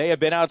far? And they have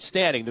been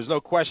outstanding. There's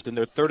no question.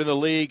 They're third in the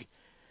league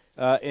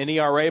in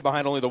ERA,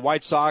 behind only the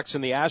White Sox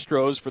and the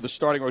Astros for the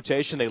starting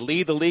rotation. They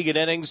lead the league in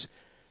innings.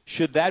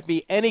 Should that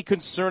be any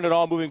concern at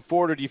all moving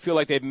forward, or do you feel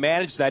like they've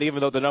managed that even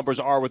though the numbers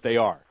are what they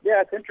are?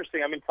 Yeah, it's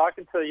interesting. I mean,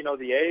 talking to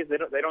the A's,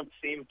 they don't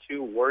seem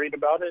too worried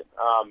about it.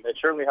 It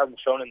certainly hasn't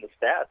shown in the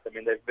stats. I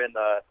mean, they've been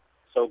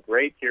so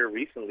great here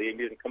recently, and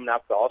even coming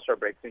out the All-Star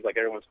break, seems like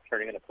everyone's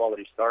turning in a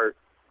quality start.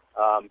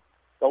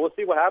 But we'll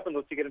see what happens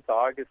once you get into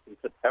August and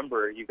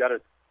September. You got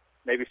to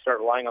maybe start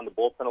relying on the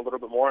bullpen a little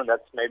bit more, and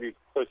that's maybe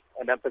put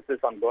an emphasis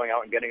on going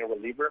out and getting a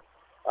reliever.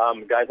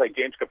 Guys like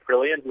James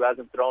Caprillion, who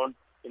hasn't thrown,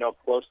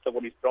 close to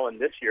what he's throwing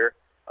this year,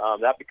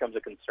 that becomes a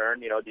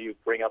concern. Do you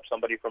bring up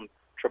somebody from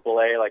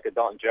AAA like a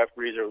Dalton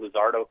Jeffries or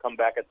Luzardo come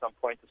back at some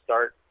point to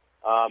start?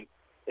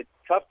 It's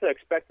tough to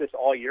expect this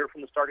all year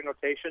from the starting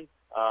rotation.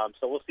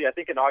 So we'll see. I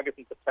think in August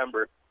and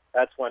September,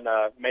 that's when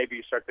maybe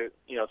you start to,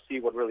 see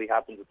what really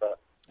happens with that.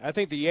 I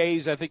think the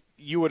A's, I think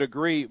you would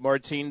agree,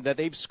 Martin, that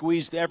they've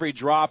squeezed every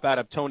drop out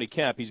of Tony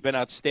Kemp. He's been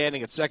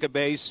outstanding at second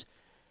base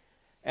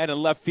and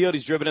in left field.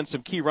 He's driven in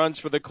some key runs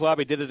for the club.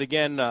 He did it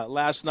again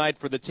last night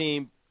for the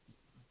team.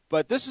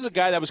 But this is a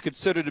guy that was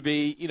considered to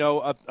be,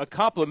 a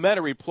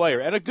complimentary player,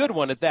 and a good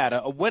one at that,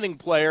 a winning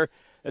player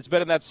that's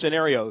been in that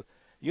scenario.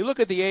 You look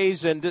at the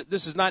A's, and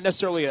this is not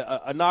necessarily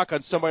a knock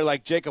on somebody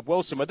like Jacob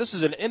Wilson, but this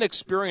is an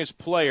inexperienced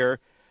player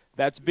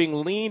that's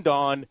being leaned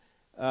on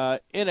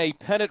in a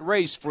pennant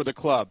race for the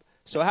club.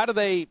 So how do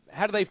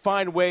they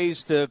find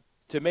ways to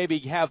maybe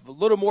have a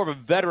little more of a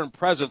veteran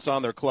presence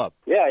on their club?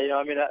 Yeah,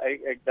 I mean,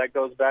 that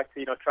goes back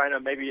to, trying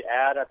to maybe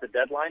add at the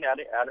deadline, add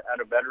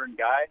a veteran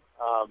guy.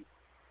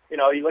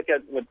 You look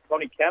at with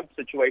Tony Kemp's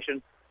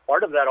situation,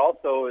 part of that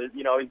also is,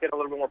 he's getting a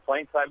little bit more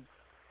playing time,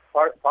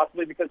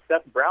 possibly because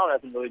Seth Brown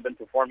hasn't really been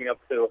performing up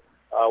to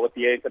what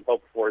the A's had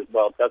hoped for as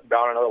well. Seth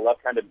Brown, another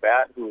left-handed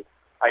bat who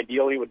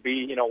ideally would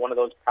be, one of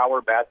those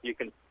power bats you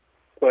can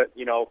put,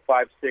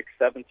 5, 6,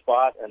 7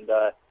 spot and,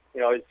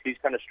 he's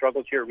kind of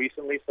struggled here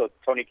recently, so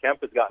Tony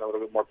Kemp has gotten a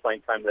little bit more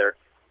playing time there.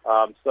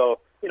 So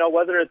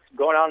whether it's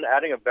going out and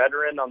adding a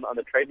veteran on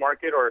the trade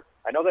market, or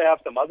I know they have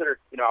some other,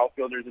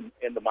 outfielders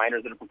in the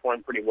minors that have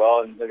performed pretty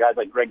well, and the guys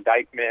like Greg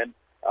Dykman,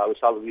 we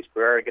saw Luis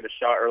Pereira get a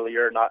shot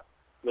earlier, not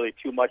really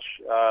too much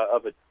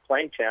of a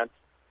playing chance.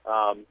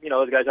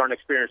 Those guys aren't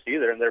experienced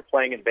either, and they're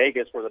playing in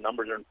Vegas where the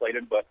numbers are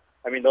inflated. But,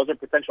 those are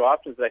potential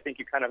options that I think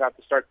you kind of have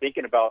to start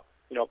thinking about,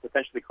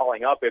 potentially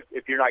calling up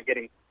if you're not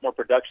getting more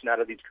production out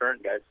of these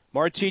current guys.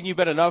 Martin, you've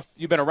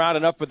been around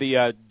enough for the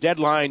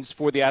deadlines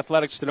for the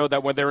Athletics to know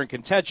that when they're in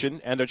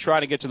contention and they're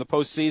trying to get to the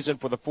postseason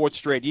for the fourth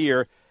straight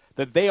year,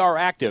 that they are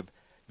active.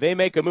 They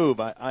make a move.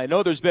 I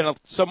know there's been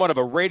somewhat of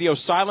a radio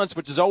silence,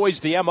 which is always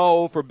the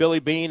MO for Billy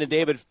Beane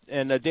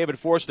and David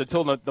Forst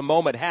until the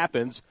moment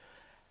happens.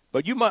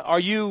 But are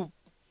you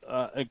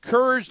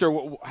encouraged,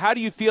 or how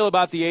do you feel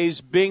about the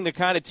A's being the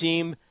kind of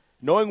team,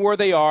 knowing where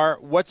they are,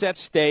 what's at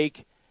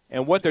stake,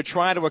 and what they're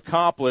trying to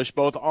accomplish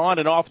both on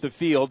and off the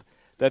field,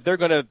 that they're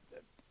going to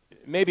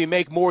maybe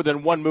make more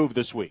than one move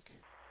this week?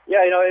 Yeah,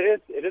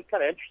 it is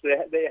kind of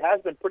interesting. It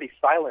has been pretty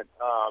silent,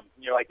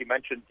 like you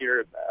mentioned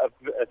here,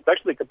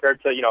 especially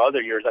compared to,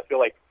 other years. I feel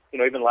like,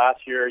 even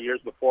last year, years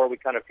before, we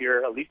kind of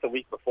hear at least a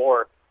week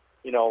before,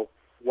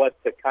 what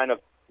the kind of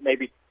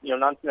maybe,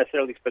 not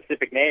necessarily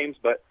specific names,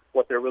 but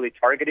what they're really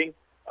targeting.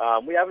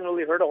 We haven't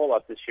really heard a whole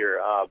lot this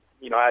year. I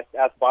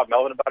asked Bob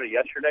Melvin about it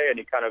yesterday, and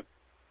he kind of,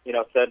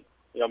 said,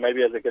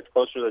 maybe as it gets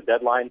closer to the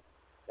deadline,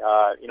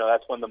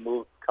 that's when the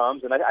move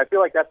comes. And I feel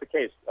like that's the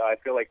case. I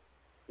feel like,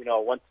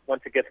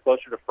 once it gets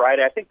closer to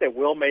Friday, I think they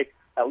will make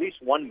at least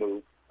one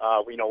move,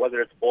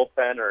 whether it's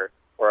bullpen or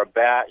a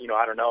bat,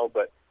 I don't know.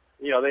 But,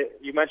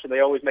 you mentioned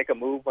they always make a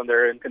move when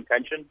they're in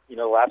contention.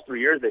 The last 3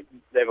 years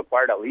they've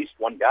acquired at least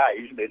one guy.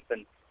 Usually it's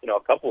been, a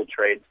couple of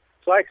trades.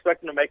 So I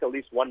expect them to make at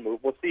least one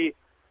move. We'll see,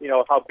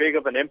 how big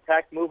of an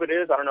impact move it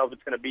is. I don't know if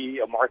it's going to be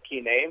a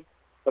marquee name,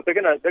 but they're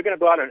gonna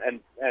go out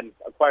and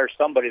acquire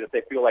somebody that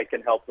they feel like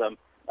can help them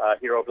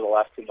here over the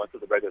last 2 months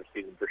of the regular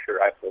season for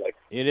sure, I feel like.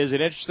 It is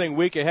an interesting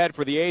week ahead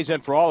for the A's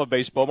and for all of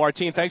baseball.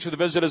 Martin, thanks for the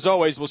visit as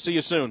always. We'll see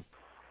you soon.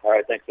 All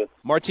right, thanks, Vince.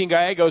 Martin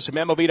Gallegos from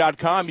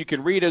MLB.com. You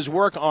can read his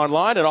work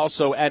online and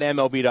also at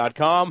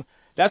MLB.com.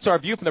 That's our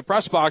view from the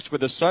press box for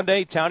this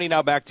Sunday. Townie,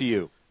 now back to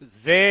you.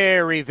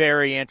 Very,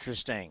 very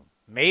interesting.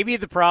 Maybe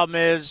the problem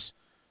is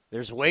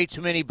there's way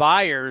too many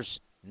buyers,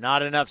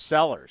 not enough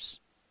sellers.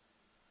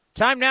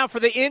 Time now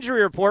for the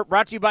injury report,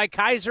 brought to you by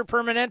Kaiser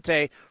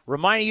Permanente,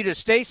 reminding you to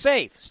stay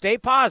safe, stay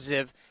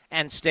positive,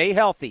 and stay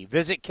healthy.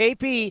 Visit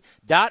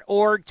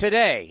kp.org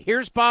today.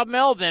 Here's Bob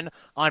Melvin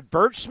on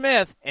Birch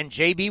Smith and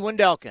J.B.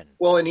 Wendelken.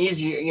 Well, an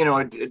easy,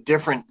 a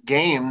different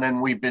game than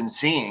we've been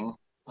seeing.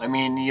 A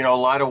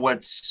lot of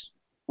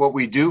what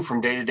we do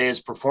from day to day is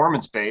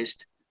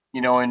performance-based.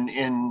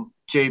 In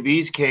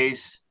JB's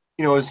case,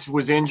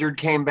 was injured,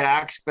 came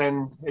back, it's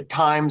been at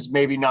times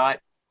maybe not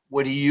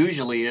what he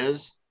usually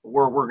is.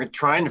 We're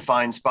trying to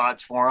find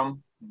spots for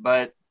him,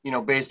 but,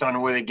 based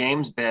on where the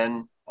game's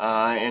been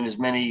and as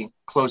many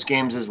close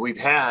games as we've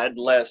had,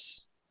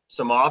 less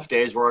some off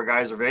days where our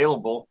guys are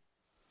available,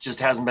 just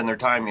hasn't been their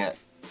time yet.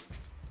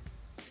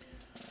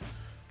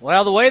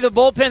 Well, the way the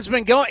bullpen's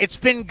been going, it's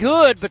been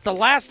good, but the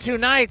last two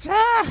nights,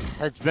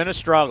 it's been a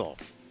struggle.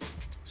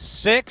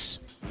 6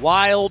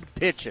 wild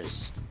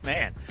pitches.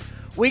 Man,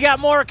 we got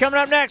more coming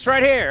up next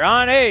right here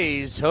on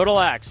A's Total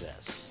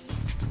Access.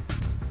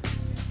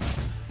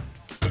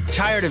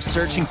 Tired of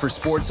searching for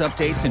sports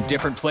updates in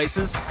different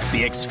places?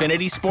 The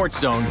Xfinity Sports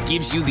Zone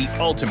gives you the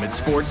ultimate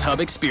sports hub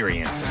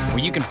experience, where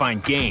you can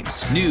find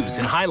games, news,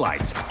 and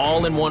highlights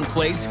all in one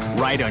place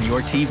right on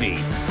your TV.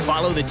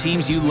 Follow the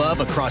teams you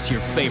love across your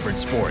favorite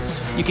sports.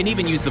 You can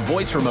even use the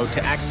voice remote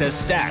to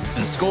access stats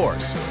and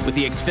scores. With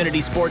the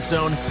Xfinity Sports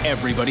Zone,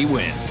 everybody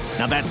wins.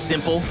 Now that's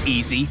simple,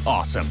 easy,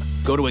 awesome.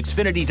 Go to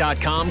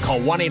Xfinity.com,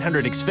 call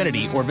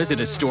 1-800-XFINITY, or visit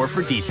a store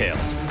for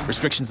details.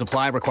 Restrictions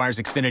apply. Requires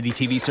Xfinity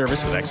TV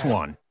service with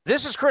X1.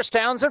 This is Chris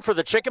Townsend for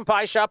the Chicken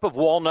Pie Shop of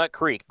Walnut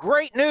Creek.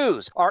 Great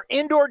news! Our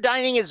indoor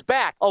dining is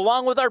back,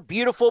 along with our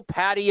beautiful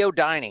patio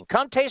dining.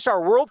 Come taste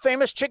our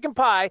world-famous chicken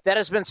pie that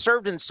has been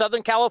served in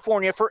Southern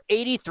California for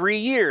 83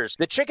 years.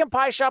 The Chicken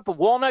Pie Shop of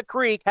Walnut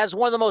Creek has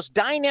one of the most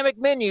dynamic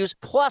menus,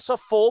 plus a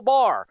full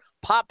bar.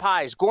 Pot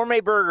pies, gourmet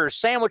burgers,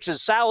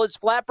 sandwiches, salads,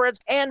 flatbreads,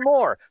 and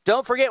more.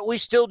 Don't forget, we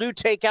still do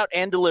takeout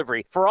and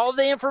delivery. For all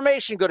the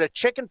information, go to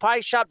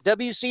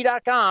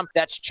chickenpieshopwc.com.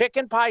 That's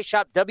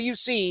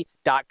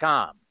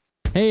chickenpieshopwc.com.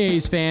 Hey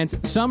A's fans,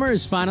 summer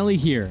is finally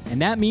here,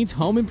 and that means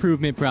home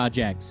improvement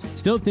projects.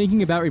 Still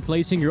thinking about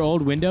replacing your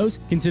old windows?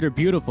 Consider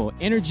beautiful,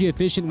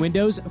 energy-efficient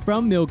windows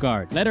from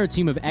Milgard. Let our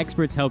team of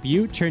experts help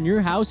you turn your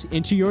house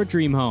into your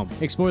dream home.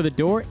 Explore the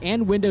door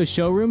and window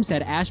showrooms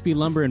at Ashby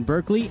Lumber in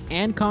Berkeley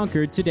and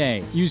Concord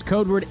today. Use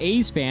code word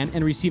A'sFan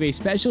and receive a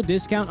special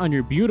discount on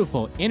your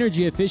beautiful,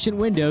 energy-efficient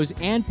windows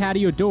and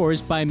patio doors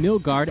by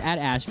Milgard at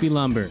Ashby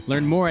Lumber.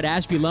 Learn more at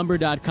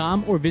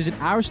ashbylumber.com or visit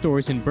our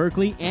stores in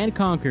Berkeley and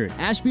Concord.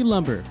 Ashby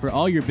Lumber, for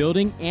all your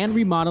building and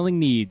remodeling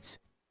needs.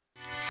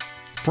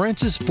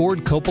 Francis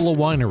Ford Coppola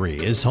Winery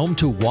is home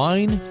to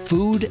wine,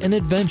 food, and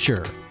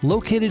adventure.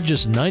 Located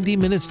just 90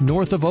 minutes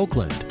north of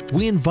Oakland,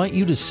 we invite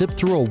you to sip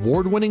through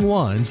award-winning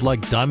wines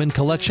like Diamond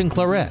Collection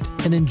Claret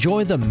and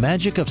enjoy the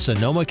magic of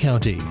Sonoma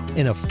County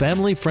in a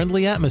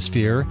family-friendly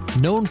atmosphere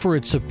known for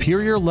its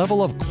superior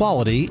level of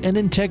quality and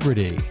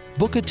integrity.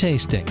 Book a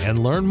tasting and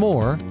learn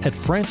more at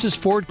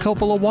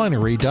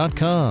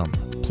francisfordcoppolawinery.com.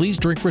 Please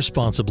drink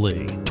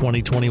responsibly.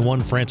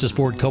 2021 Francis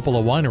Ford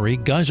Coppola Winery,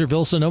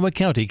 Geyserville, Sonoma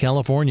County,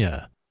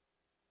 California.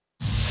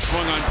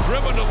 Swung on,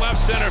 driven to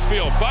left center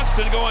field.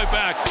 Buxton going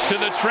back to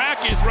the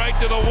track. He's right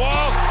to the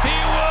wall. He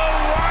will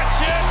watch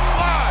it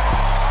fly.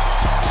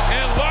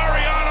 And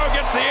Laureano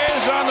gets the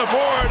A's on the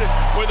board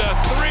with a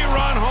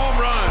 3-run home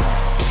run.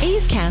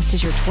 A's Cast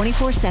is your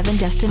 24/7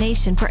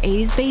 destination for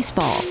A's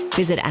baseball.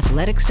 Visit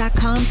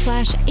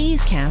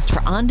athletics.com/A's Cast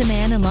for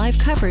on-demand and live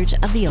coverage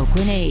of the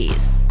Oakland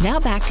A's. Now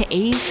back to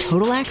A's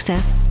Total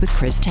Access with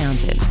Chris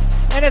Townsend.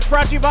 And it's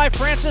brought to you by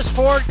Francis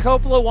Ford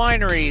Coppola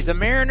Winery. The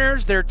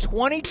Mariners, they're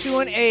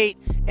 22-8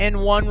 in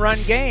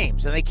one-run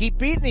games, and they keep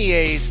beating the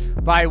A's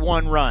by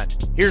 1 run.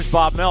 Here's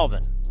Bob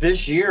Melvin.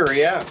 This year,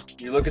 yeah,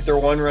 you look at their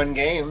one-run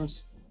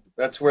games,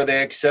 that's where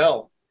they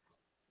excel.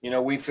 You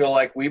know, we feel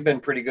like we've been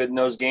pretty good in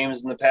those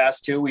games in the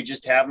past, too. We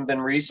just haven't been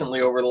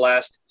recently over the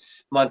last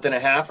month and a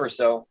half or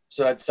so.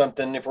 So that's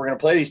something, if we're going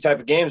to play these type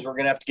of games, we're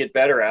going to have to get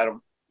better at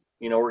them.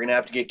 You know, we're going to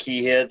have to get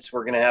key hits.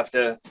 We're going to have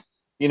to,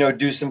 you know,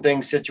 do some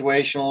things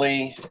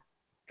situationally.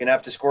 Going to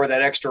have to score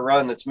that extra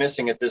run that's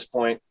missing at this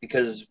point,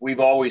 because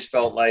we've always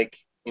felt like,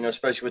 you know,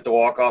 especially with the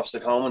walk-offs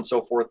at home and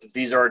so forth, that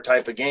these are our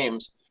type of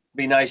games. It'd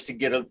be nice to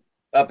get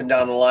up and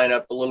down the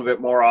lineup a little bit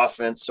more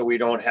offense so we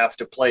don't have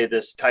to play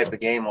this type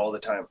of game all the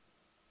time.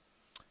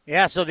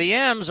 Yeah, so the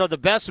M's are the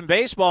best in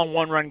baseball in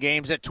one-run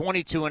games at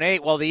 22-8,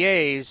 while the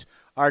A's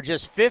are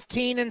just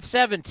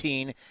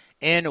 15-17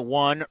 in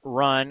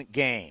one-run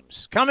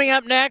games. Coming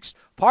up next,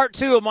 part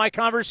 2 of my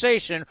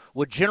conversation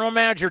with General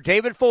Manager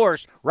David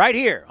Forst right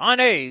here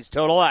on A's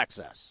Total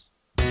Access.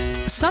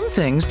 Some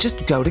things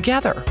just go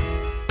together.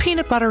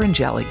 Peanut butter and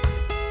jelly,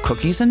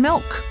 cookies and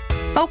milk,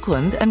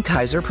 Oakland and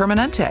Kaiser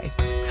Permanente.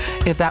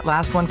 If that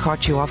last one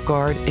caught you off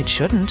guard, it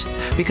shouldn't,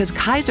 because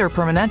Kaiser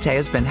Permanente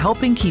has been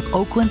helping keep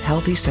Oakland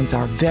healthy since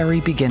our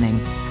very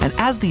beginning. And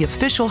as the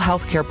official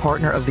healthcare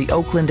partner of the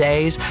Oakland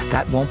A's,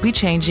 that won't be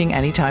changing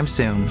anytime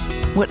soon.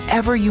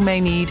 Whatever you may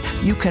need,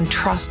 you can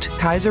trust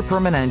Kaiser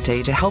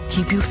Permanente to help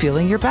keep you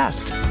feeling your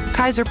best.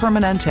 Kaiser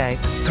Permanente.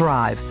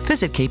 Thrive.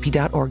 Visit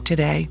kp.org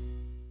today.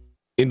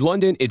 In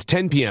London, it's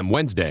 10 p.m.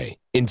 Wednesday.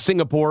 In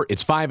Singapore,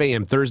 it's 5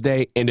 a.m.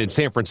 Thursday. And in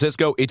San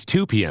Francisco, it's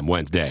 2 p.m.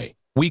 Wednesday.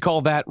 We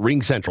call that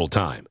Ring Central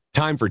Time.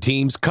 Time for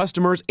teams,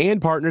 customers, and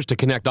partners to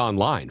connect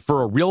online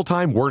for a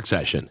real-time work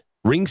session.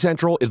 Ring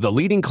Central is the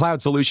leading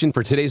cloud solution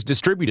for today's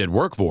distributed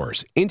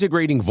workforce,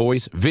 integrating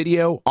voice,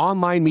 video,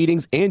 online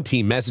meetings, and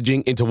team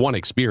messaging into one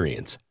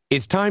experience.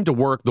 It's time to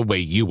work the way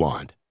you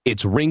want.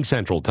 It's Ring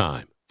Central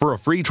Time. For a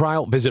free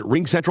trial, visit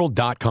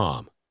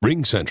ringcentral.com.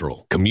 Ring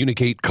Central.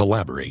 Communicate,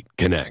 collaborate,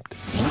 connect.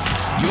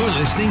 You're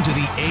listening to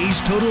the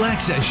A's Total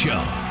Access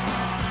Show.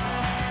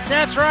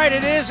 That's right,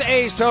 it is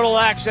A's Total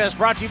Access,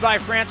 brought to you by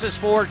Francis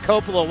Ford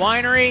Coppola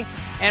Winery.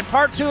 And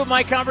part 2 of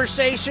my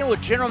conversation with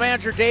General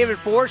Manager David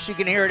Forst. You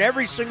can hear it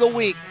every single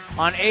week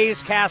on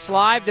A's Cast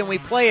Live. Then we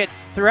play it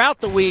throughout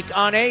the week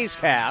on A's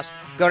Cast.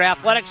 Go to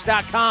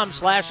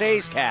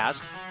athletics.com/A's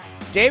Cast.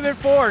 David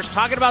Forst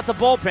talking about the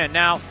bullpen.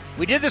 Now,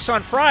 we did this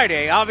on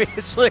Friday.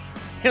 Obviously,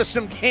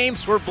 some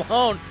games were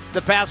blown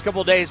the past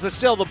couple days, but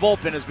still the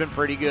bullpen has been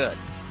pretty good.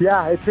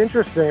 Yeah, it's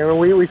interesting. I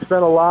mean, we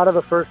spent a lot of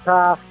the first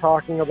half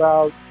talking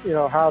about,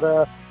 how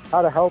to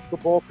help the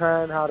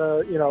bullpen, how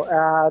to,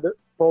 add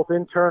both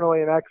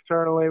internally and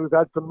externally. We've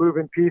had some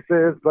moving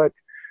pieces, but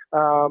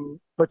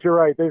you're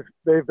right.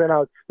 They've been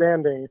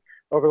outstanding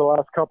over the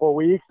last couple of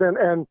weeks,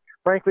 and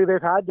frankly,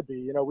 they've had to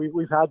be.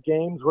 We've had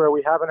games where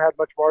we haven't had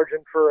much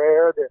margin for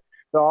error.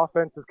 The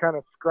offense is kind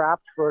of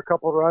scrapped for a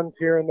couple of runs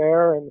here and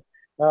there, and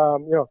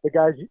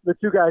the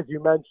 2 guys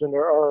you mentioned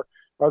are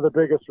the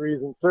biggest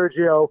reason.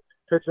 Sergio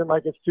pitching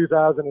like it's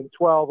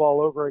 2012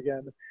 all over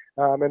again,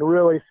 and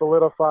really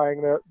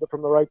solidifying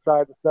from the right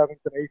side the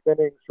 7th and 8th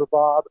innings for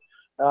Bob.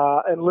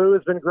 And Lou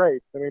has been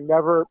great. I mean,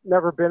 never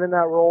been in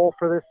that role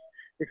for this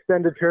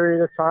extended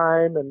period of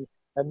time, and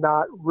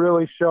not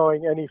really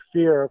showing any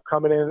fear of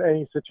coming in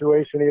any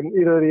situation, in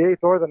either the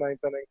 8th or the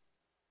 9th inning.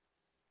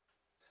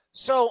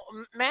 So,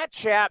 Matt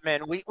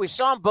Chapman, we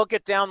saw him book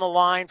it down the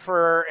line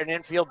for an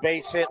infield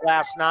base hit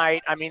last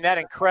night. I mean, that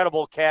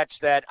incredible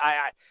catch that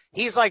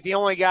he's like the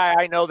only guy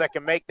I know that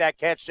can make that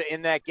catch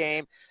in that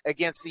game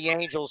against the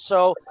Angels.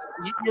 So,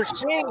 you're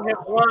seeing him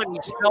run.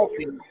 He's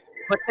healthy.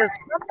 But there's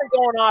something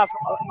going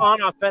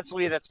on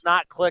offensively that's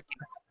not clicking.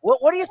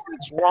 What do you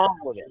think's wrong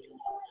with it?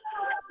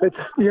 It's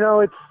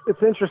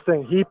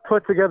interesting. He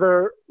put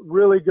together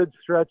really good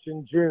stretch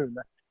in June,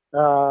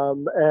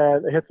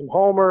 and hit some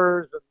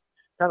homers and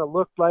kind of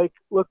looked like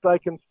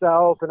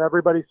himself, and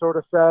everybody sort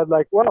of said,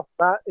 like, well,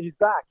 he's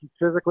back. He's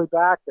physically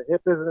back. The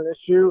hip isn't an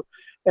issue.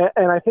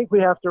 And I think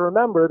we have to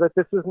remember that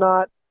this is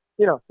not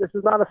this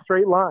is not a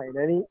straight line.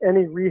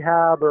 Any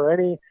rehab or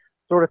any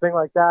sort of thing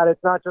like that,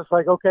 it's not just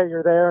like, okay,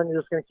 you're there and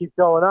you're just going to keep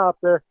going up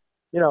there.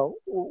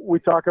 We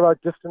talk about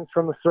distance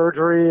from the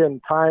surgery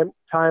and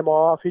time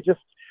off. He just,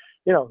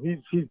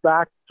 he's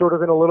back sort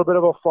of in a little bit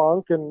of a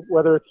funk, and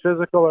whether it's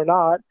physical or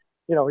not,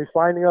 he's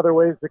finding other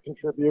ways to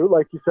contribute.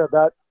 Like you said,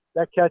 that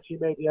catch he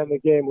made at the end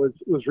of the game was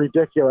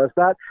ridiculous.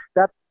 That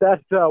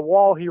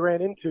wall he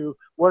ran into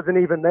wasn't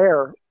even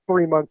there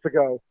 3 months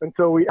ago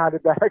until we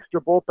added that extra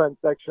bullpen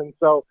section.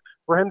 So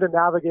for him to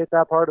navigate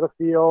that part of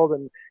the field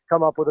and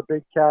come up with a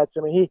big catch,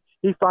 I mean,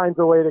 he finds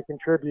a way to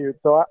contribute.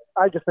 So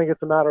I just think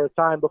it's a matter of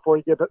time before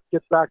he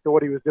gets back to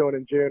what he was doing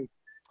in June.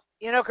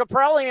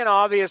 Kaprelian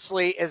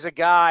obviously is a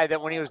guy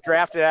that when he was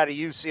drafted out of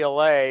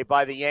UCLA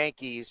by the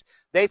Yankees,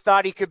 they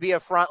thought he could be a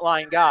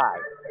frontline guy.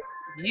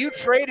 You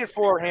traded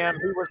for him.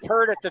 He was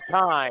hurt at the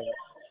time.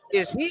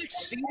 Is he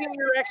exceeding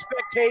your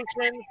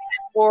expectations,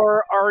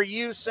 or are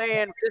you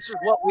saying this is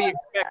what we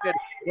expected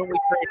when we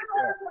traded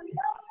for him?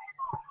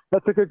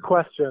 That's a good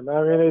question.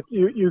 I mean,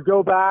 you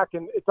go back,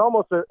 and it's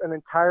almost an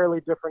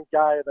entirely different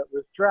guy that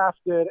was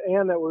drafted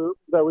and that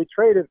we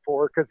traded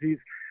for, because he's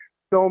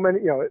so many,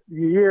 the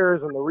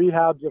years and the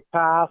rehabs have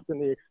passed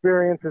and the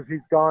experiences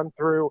he's gone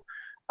through.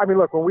 I mean,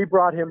 look, when we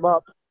brought him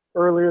up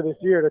earlier this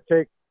year to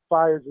take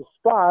Fiers'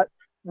 spot,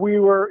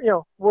 we're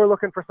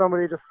looking for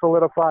somebody to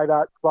solidify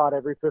that spot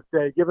every fifth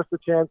day, give us a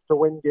chance to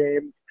win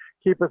games,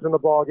 keep us in the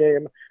ball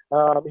game.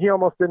 He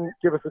almost didn't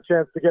give us a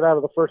chance to get out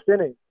of the first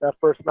inning that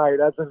first night,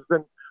 as has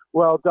been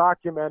well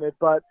documented.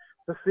 But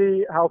to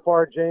see how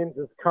far James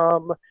has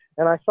come,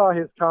 and I saw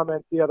his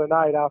comments the other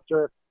night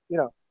after he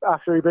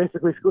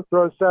basically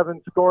throws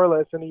 7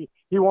 scoreless, and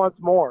he wants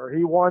more.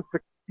 He wants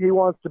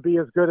to be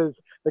as good as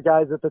the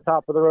guys at the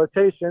top of the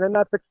rotation, and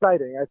that's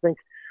exciting. I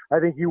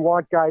think you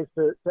want guys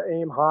to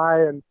aim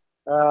high, and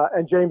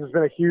James has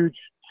been a huge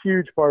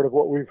part of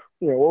what we've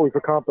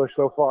accomplished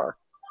so far.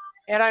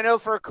 And I know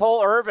for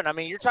Cole Irvin, I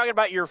mean, you're talking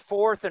about your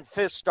 4th and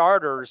 5th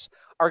starters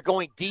are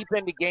going deep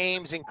into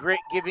games and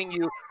giving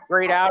you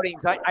great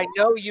outings. I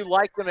know you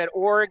like them at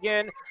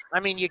Oregon.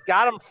 I mean, you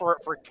got them for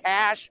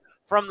cash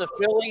from the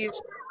Phillies.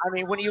 I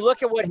mean, when you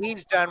look at what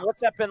he's done, what's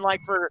that been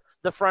like for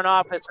the front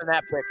office and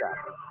that pickup?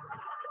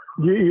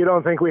 You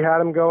don't think we had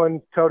him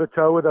going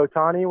toe-to-toe with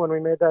Ohtani when we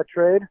made that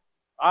trade?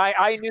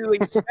 I knew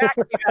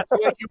exactly that's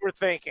what you were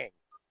thinking.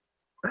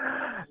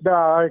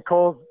 No,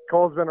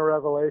 Cole's been a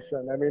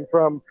revelation. I mean,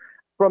 from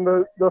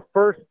the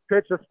first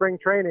pitch of spring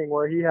training,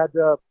 where he had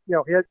to, he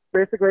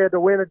basically had to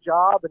win a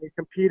job, and he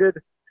competed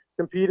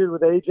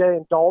with AJ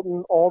and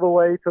Dalton all the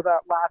way to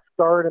that last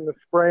start in the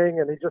spring,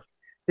 and he just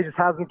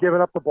hasn't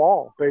given up the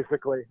ball,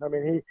 basically. I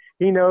mean,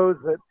 he knows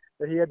that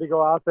he had to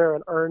go out there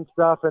and earn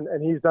stuff,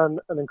 and he's done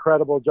an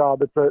incredible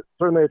job. It's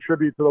certainly a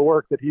tribute to the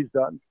work that he's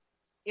done.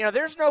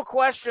 There's no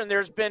question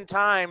there's been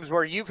times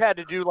where you've had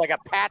to do like a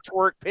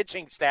patchwork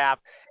pitching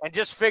staff and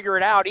just figure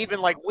it out, even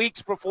like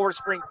weeks before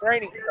spring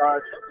training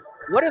starts.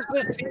 What has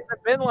this season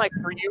been like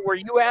for you, where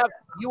you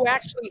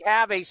actually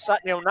have a,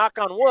 knock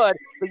on wood,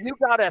 but you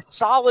got a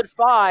solid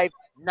 5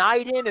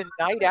 night in and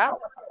night out?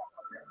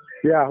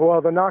 Yeah,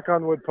 well, the knock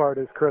on wood part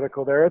is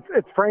critical there.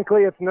 It's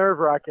frankly, it's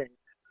nerve-wracking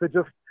to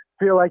just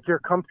feel like you're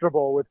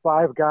comfortable with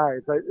 5 guys.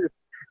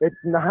 It's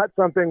not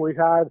something we've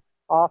had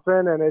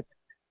often, and it's,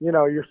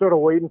 you're sort of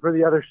waiting for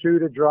the other shoe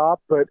to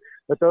drop, but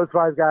those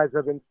 5 guys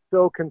have been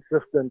so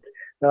consistent.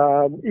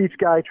 Each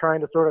guy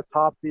trying to sort of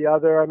top the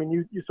other. I mean,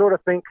 you sort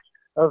of think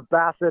of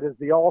Bassett as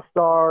the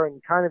all-star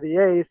and kind of the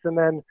ace, and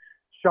then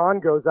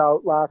Sean goes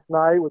out last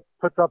night,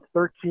 puts up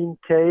 13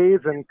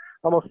 Ks and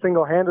almost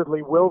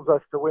single-handedly wills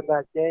us to win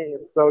that game.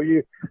 So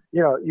you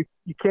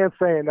can't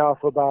say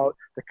enough about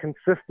the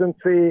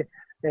consistency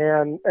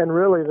and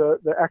really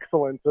the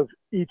excellence of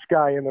each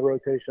guy in the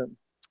rotation.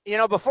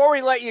 Before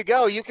we let you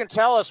go, you can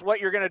tell us what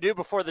you're going to do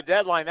before the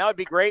deadline. That would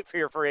be great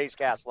for A's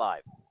Cast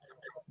Live.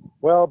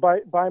 Well,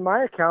 by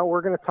my account,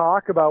 we're going to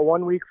talk about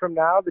 1 week from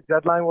now. The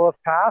deadline will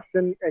have passed,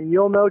 and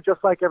you'll know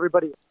just like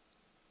everybody.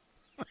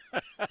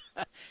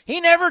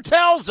 He never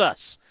tells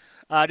us.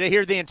 To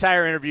hear the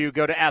entire interview,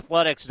 go to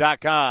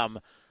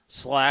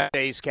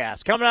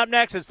athletics.com/A'sCast. Coming up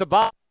next, it's the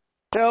Bob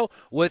Show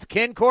with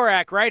Ken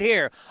Korak right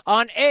here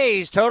on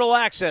A's Total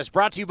Access,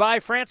 brought to you by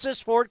Francis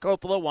Ford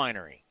Coppola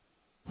Winery.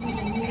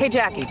 Hey,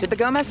 Jackie, did the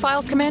Gomez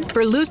files come in?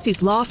 For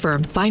Lucy's law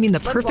firm, finding the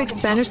perfect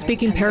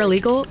Spanish-speaking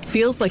paralegal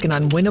feels like an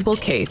unwinnable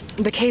case.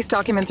 The case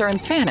documents are in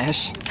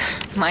Spanish.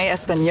 My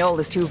Espanol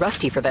is too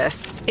rusty for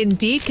this.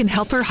 Indeed can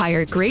help her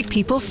hire great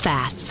people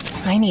fast.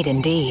 I need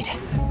Indeed.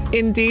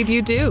 Indeed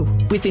you do.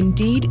 With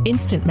Indeed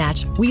Instant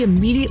Match, we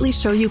immediately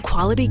show you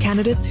quality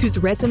candidates whose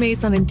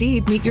resumes on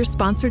Indeed meet your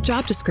sponsored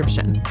job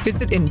description.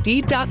 Visit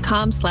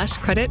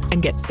Indeed.com/credit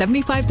and get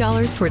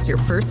 $75 towards your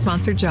first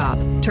sponsored job.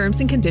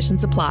 Terms and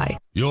conditions apply.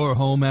 You're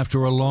home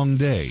after a long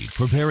day,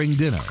 preparing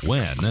dinner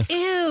when...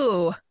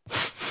 Ew!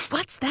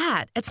 What's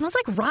that? It smells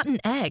like rotten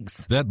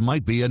eggs. That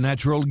might be a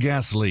natural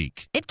gas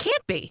leak. It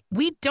can't be.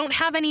 We don't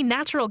have any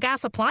natural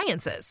gas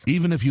appliances.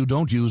 Even if you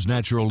don't use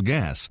natural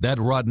gas, that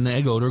rotten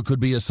egg odor could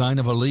be a sign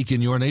of a leak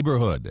in your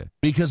neighborhood.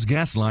 Because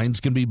gas lines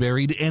can be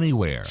buried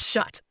anywhere.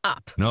 Shut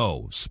up.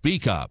 No,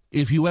 speak up.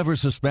 If you ever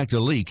suspect a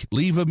leak,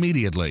 leave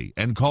immediately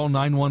and call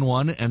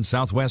 911 and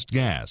Southwest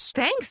Gas.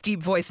 Thanks,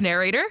 deep voice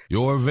narrator.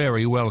 You're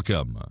very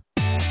welcome.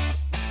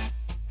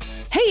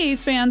 Hey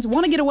A's fans,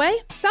 want to get away?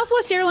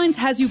 Southwest Airlines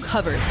has you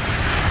covered.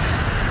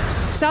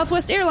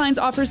 Southwest Airlines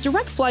offers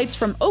direct flights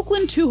from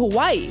Oakland to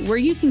Hawaii, where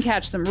you can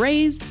catch some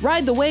rays,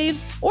 ride the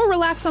waves, or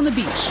relax on the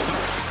beach.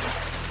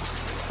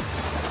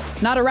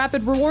 Not a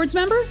Rapid Rewards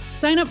member?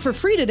 Sign up for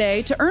free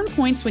today to earn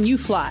points when you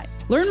fly.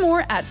 Learn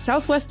more at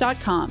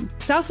southwest.com.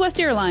 Southwest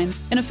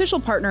Airlines, an official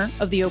partner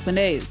of the Oakland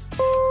A's.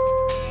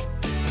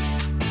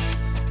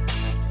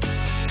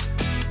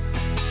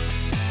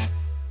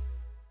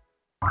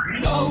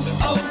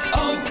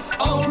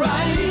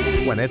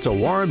 O'Reilly. When it's a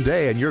warm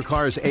day and your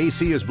car's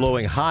AC is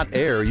blowing hot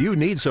air, you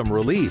need some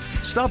relief.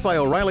 Stop by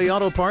O'Reilly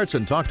Auto Parts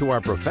and talk to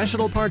our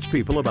professional parts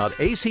people about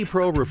AC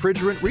Pro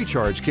refrigerant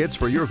recharge kits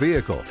for your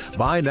vehicle.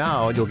 Buy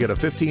now and you'll get a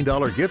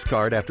 $15 gift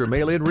card after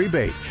mail-in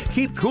rebate.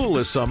 Keep cool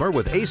this summer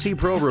with AC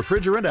Pro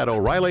refrigerant at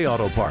O'Reilly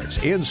Auto Parts,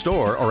 in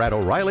store or at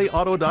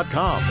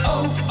O'ReillyAuto.com.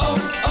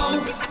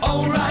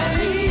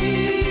 O'Reilly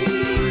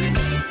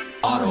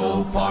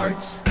Auto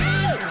Parts.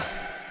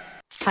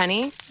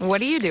 Honey,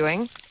 what are you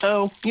doing?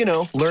 Oh,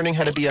 learning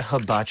how to be a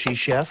hibachi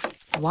chef.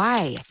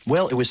 Why?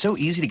 Well, it was so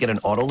easy to get an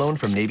auto loan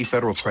from Navy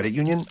Federal Credit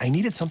Union, I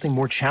needed something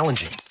more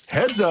challenging.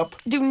 Heads up!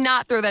 Do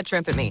not throw that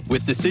shrimp at me.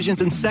 With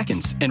decisions in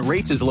seconds and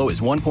rates as low as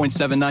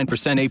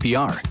 1.79%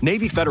 APR,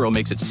 Navy Federal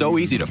makes it so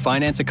easy to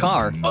finance a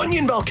car.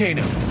 Onion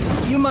volcano!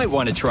 You might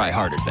want to try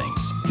harder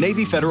things.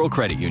 Navy Federal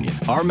Credit Union.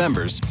 Our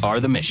members are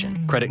the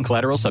mission. Credit and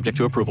collateral subject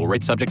to approval.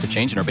 Rates subject to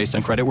change and are based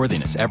on credit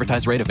worthiness.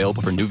 Advertised rate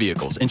available for new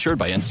vehicles. Insured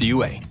by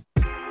NCUA.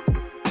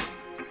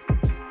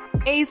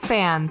 A's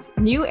fans,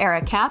 New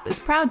Era Cap is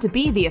proud to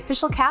be the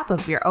official cap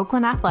of your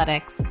Oakland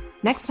Athletics.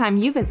 Next time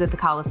you visit the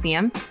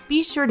Coliseum,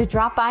 be sure to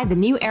drop by the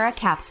New Era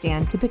Cap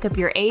stand to pick up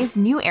your A's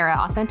New Era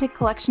Authentic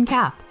Collection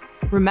cap.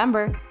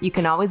 Remember, you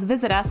can always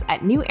visit us at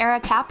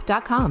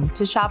neweracap.com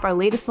to shop our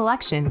latest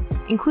selection,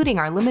 including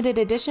our limited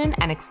edition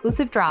and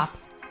exclusive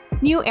drops.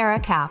 New Era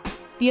Cap,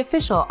 the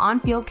official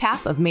on-field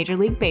cap of Major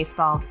League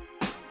Baseball.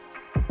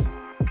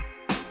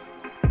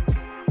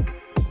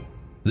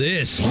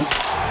 This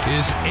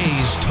is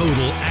A's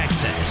Total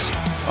Access.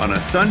 On a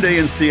Sunday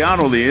in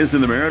Seattle, the A's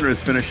and the Mariners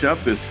finish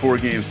up this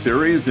 4-game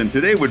series, and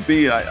today would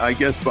be, I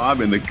guess, Bob,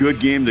 in the good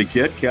game to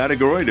get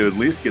category to at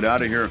least get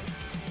out of here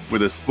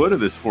with a split of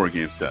this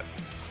 4-game set.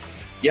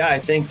 Yeah, I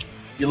think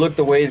you look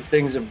the way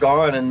things have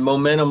gone and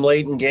momentum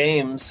late in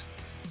games.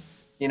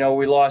 We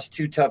lost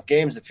 2 tough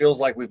games. It feels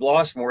like we've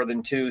lost more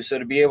than 2. So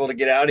to be able to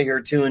get out of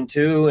here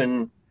 2-2,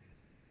 and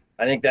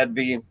I think that'd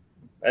be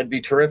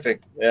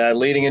terrific.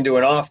 Leading into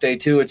an off day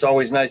too, it's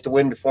always nice to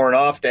win before an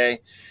off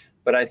day.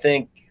 But I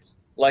think,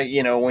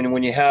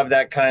 when you have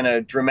that kind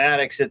of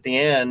dramatics at the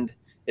end,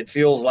 it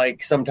feels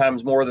like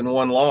sometimes more than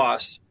one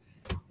loss.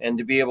 And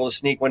to be able to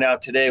sneak one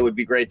out today would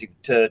be great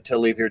to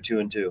leave here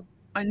 2-2.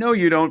 I know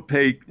you don't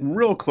pay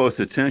real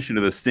close attention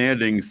to the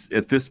standings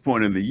at this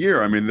point in the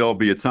year. I mean, there'll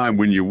be a time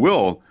when you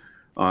will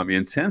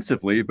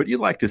intensively, but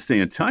you'd like to stay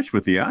in touch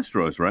with the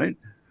Astros, right?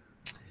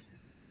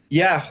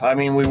 Yeah, I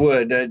mean, we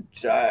would.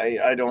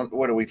 I don't,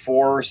 what are we,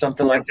 4 or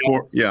something like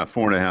that?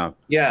 4.5.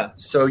 Yeah,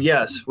 so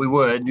yes, we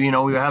would.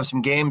 We have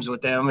some games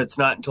with them. It's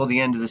not until the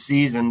end of the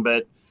season,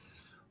 but,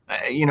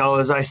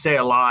 as I say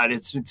a lot,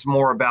 it's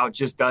more about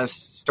just us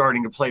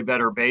starting to play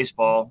better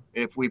baseball.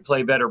 If we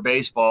play better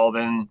baseball,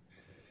 then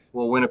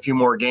we'll win a few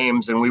more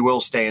games and we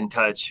will stay in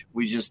touch.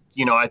 We just,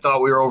 I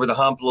thought we were over the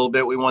hump a little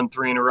bit. We won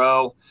 3 in a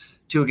row,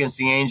 2 against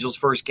the Angels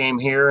first game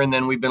here, and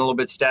then we've been a little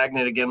bit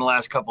stagnant again the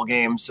last couple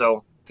games,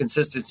 so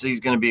consistency is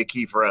going to be a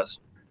key for us.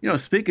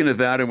 Speaking of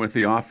that and with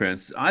the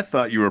offense, I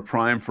thought you were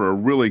primed for a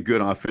really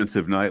good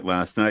offensive night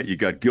last night. You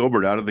got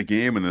Gilbert out of the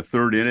game in the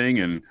 3rd inning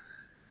and,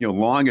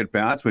 long at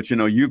bats, but,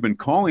 you've been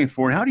calling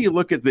for it. How do you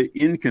look at the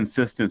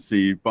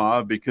inconsistency,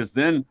 Bob? Because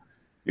then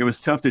it was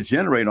tough to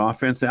generate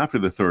offense after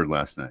the 3rd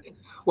last night.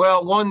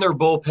 Well, their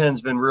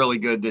bullpen's been really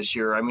good this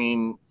year. I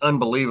mean,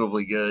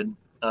 unbelievably good.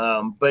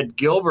 But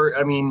Gilbert,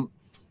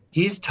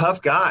 he's a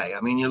tough guy.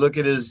 You look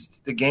at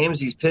the games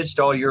he's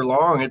pitched all year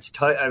long. It's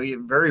tough.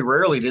 Very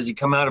rarely does he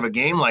come out of a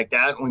game like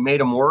that. We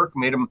made him work,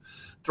 made him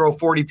throw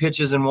 40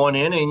 pitches in 1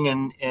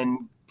 inning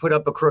and put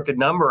up a crooked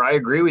number. I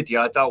agree with you.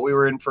 I thought we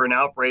were in for an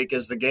outbreak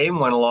as the game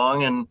went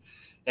along,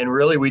 and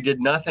really we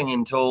did nothing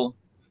until,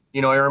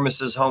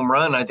 Aramis's home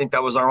run. I think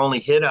that was our only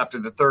hit after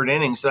the 3rd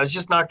inning. So it's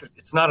just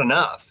it's not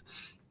enough.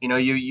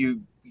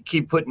 You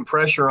keep putting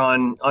pressure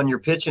on your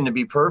pitching to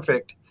be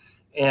perfect,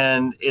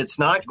 and it's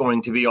not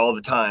going to be all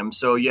the time.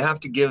 So you have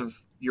to give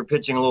your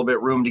pitching a little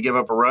bit room to give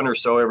up a run or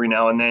so every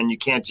now and then. You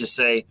can't just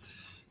say,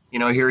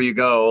 here you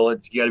go.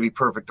 You got to be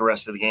perfect the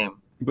rest of the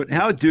game. But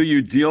how do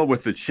you deal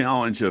with the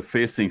challenge of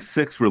facing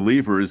 6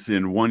 relievers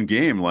in one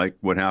game like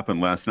what happened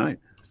last night?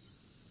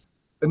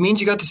 It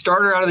means you got the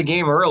starter out of the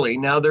game early.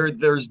 Now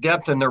there's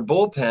depth in their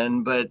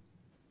bullpen, but,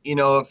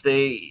 if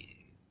they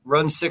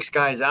run 6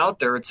 guys out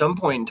there at some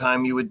point in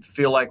time, you would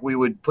feel like we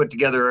would put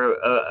together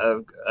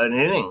an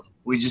inning.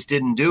 We just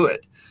didn't do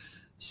it.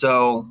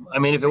 So,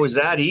 if it was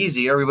that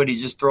easy, everybody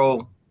just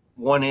throw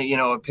one,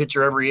 a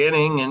pitcher every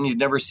inning and you'd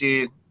never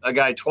see a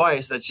guy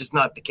twice. That's just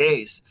not the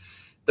case.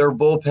 Their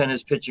bullpen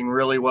is pitching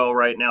really well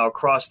right now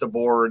across the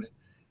board.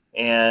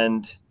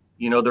 And,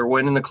 they're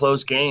winning the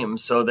close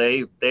games. So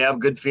they have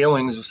good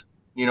feelings,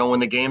 when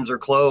the games are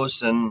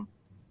close. And,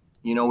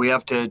 we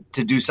have to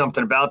do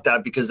something about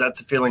that because that's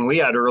a feeling we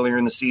had earlier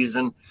in the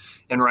season.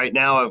 And right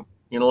now,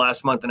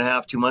 last month and a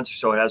half, 2 months or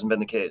so, it hasn't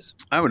been the case.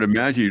 I would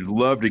imagine you'd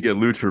love to get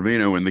Lou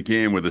Trevino in the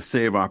game with a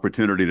save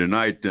opportunity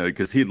tonight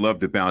because he'd love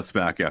to bounce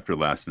back after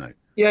last night.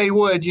 Yeah, he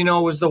would. It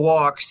was the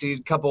walks. He had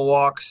a couple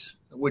walks,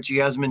 which he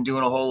hasn't been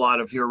doing a whole lot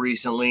of here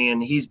recently,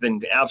 and he's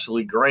been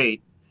absolutely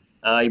great.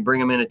 You bring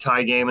him in a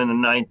tie game in the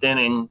 9th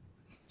inning,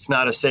 it's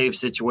not a save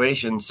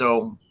situation.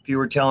 So if you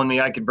were telling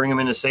me I could bring him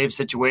in a save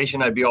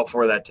situation, I'd be all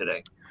for that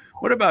today.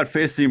 What about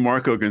facing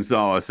Marco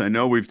Gonzalez? I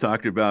know we've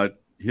talked about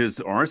his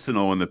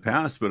arsenal in the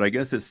past, but I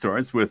guess it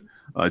starts with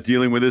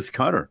dealing with his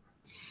cutter.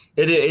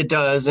 It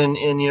does, and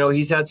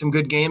he's had some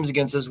good games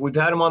against us. We've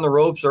had him on the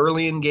ropes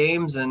early in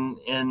games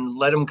and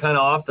let him kind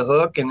of off the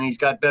hook, and he's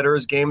got better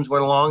as games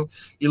went along.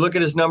 You look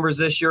at his numbers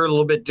this year, a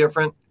little bit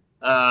different.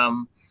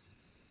 Last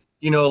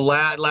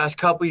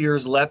couple of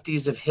years,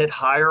 lefties have hit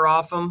higher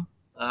off him.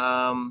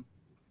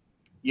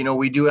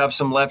 We do have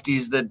some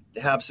lefties that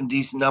have some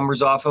decent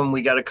numbers off him.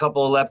 We got a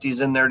couple of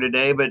lefties in there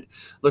today, but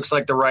looks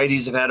like the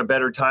righties have had a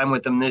better time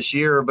with him this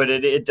year. But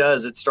it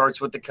does. It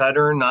starts with the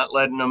cutter, not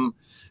letting him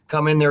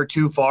come in there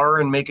too far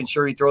and making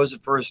sure he throws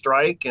it for a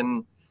strike.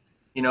 And,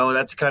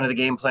 that's kind of the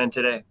game plan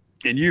today.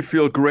 And you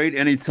feel great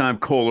anytime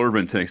Cole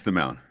Irvin takes the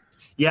mound.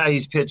 Yeah,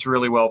 he's pitched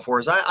really well for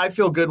us. I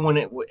feel good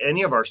when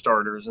any of our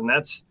starters, and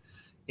that's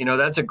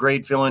a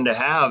great feeling to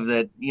have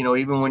that,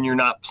 even when you're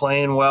not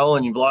playing well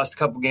and you've lost a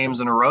couple games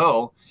in a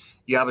row,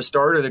 you have a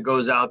starter that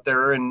goes out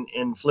there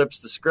and flips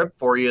the script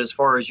for you as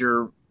far as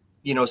your,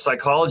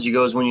 psychology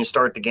goes when you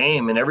start the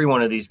game. And every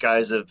one of these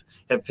guys have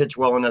pitched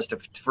well enough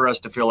for us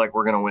to feel like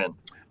we're going to win.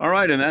 All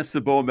right. And that's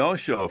the Bo Mel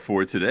Show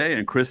for today.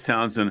 And Chris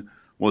Townsend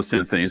will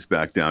send things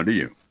back down to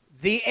you.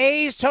 The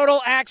A's Total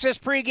Access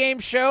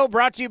pregame show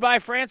brought to you by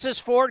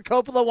Francis Ford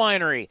Coppola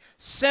Winery.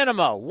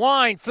 Cinema,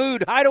 wine,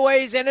 food,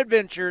 hideaways, and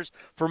adventures.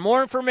 For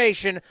more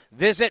information,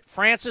 visit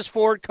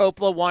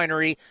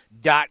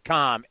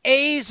francisfordcoppolawinery.com.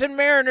 A's and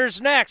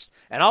Mariners next,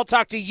 and I'll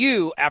talk to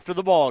you after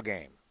the ball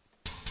game.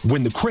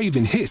 When the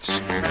craving hits,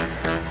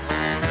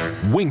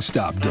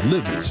 Wingstop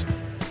delivers.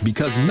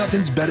 Because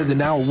nothing's better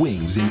than our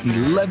wings in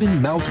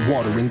 11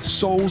 mouth-watering,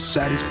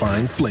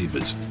 soul-satisfying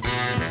flavors.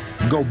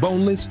 Go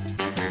boneless,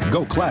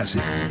 go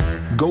classic,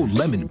 go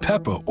lemon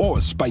pepper or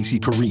spicy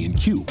Korean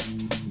Q.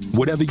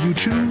 Whatever you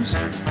choose,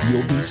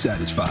 you'll be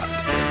satisfied.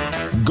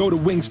 Go to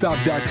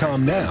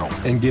Wingstop.com now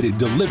and get it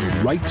delivered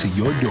right to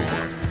your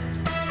door.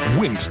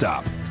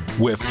 Wingstop,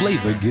 where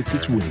flavor gets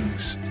its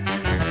wings.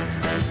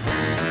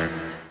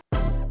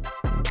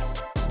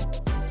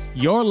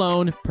 Your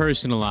loan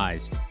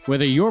personalized.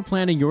 Whether you're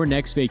planning your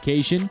next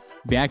vacation,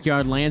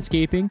 backyard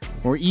landscaping,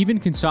 or even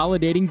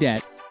consolidating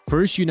debt,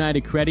 First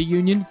United Credit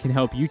Union can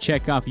help you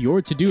check off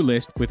your to-do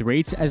list with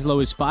rates as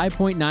low as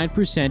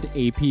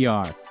 5.9%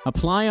 APR.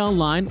 Apply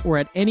online or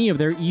at any of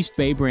their East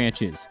Bay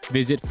branches.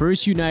 Visit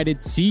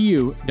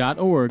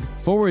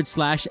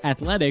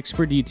firstunitedcu.org/athletics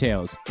for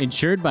details.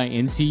 Insured by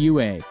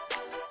NCUA.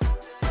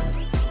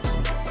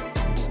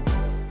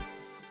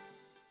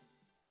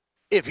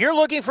 If you're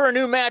looking for a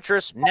new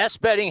mattress,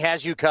 Nest Bedding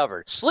has you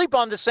covered. Sleep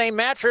on the same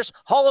mattress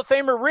Hall of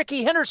Famer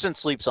Ricky Henderson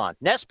sleeps on.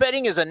 Nest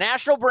Bedding is a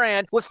national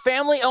brand with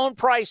family-owned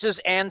prices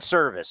and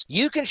service.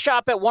 You can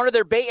shop at one of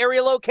their Bay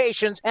Area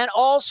locations, and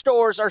all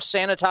stores are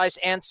sanitized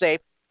and safe.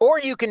 Or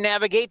you can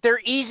navigate their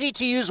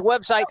easy-to-use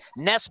website,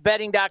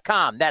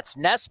 nestbedding.com. That's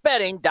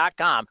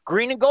nestbedding.com.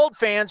 Green and gold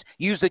fans,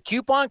 use the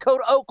coupon code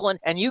Oakland,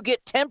 and you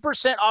get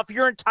 10% off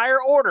your entire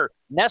order.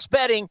 Nest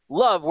Bedding,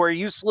 love where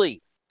you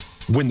sleep.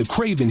 When the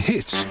craving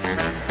hits,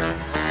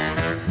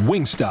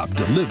 Wingstop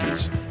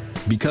delivers.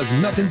 Because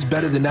nothing's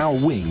better than our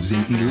wings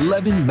in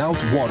 11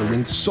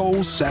 mouth-watering,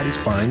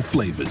 soul-satisfying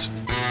flavors.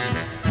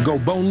 Go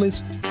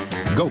boneless,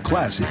 go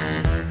classic,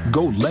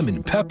 go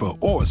lemon pepper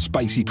or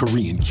spicy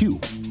Korean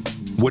Q.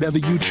 Whatever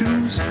you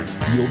choose,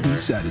 you'll be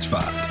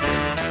satisfied.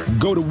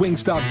 Go to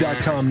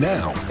Wingstop.com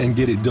now and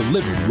get it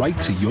delivered right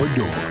to your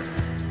door.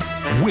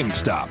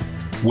 Wingstop,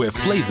 where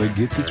flavor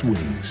gets its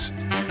wings.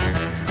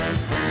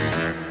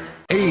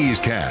 A's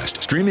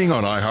Cast Streaming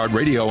on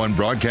iHeartRadio and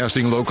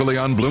broadcasting locally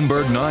on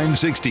Bloomberg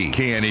 960,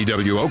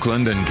 KNEW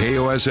Oakland, and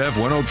KOSF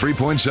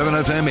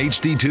 103.7 FM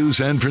HD2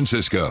 San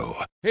Francisco.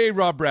 Hey,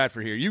 Rob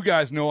Bradford here. You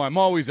guys know I'm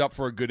always up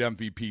for a good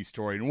MVP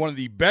story, and one of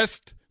the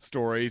best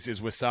stories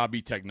is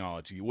Wasabi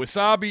Technology.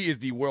 Wasabi is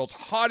the world's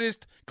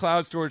hottest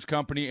cloud storage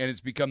company, and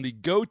it's become the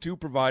go-to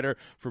provider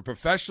for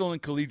professional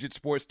and collegiate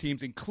sports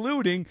teams,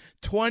 including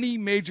 20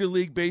 Major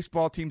League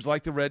Baseball teams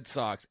like the Red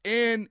Sox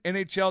and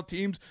NHL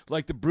teams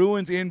like the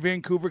Bruins and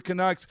Vancouver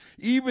Canucks.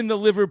 Even the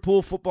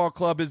Liverpool Football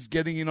Club is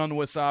getting in on the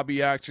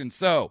Wasabi action.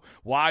 So,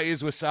 why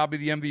is Wasabi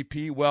the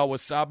MVP? Well,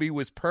 Wasabi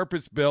was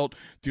purpose-built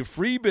to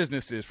free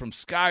businesses from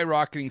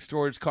skyrocketing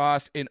storage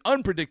costs and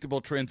unpredictable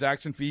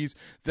transaction fees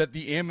that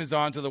the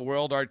Amazons of the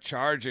world are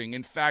charging.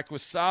 In fact,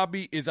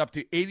 Wasabi is up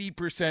to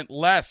 80%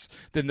 less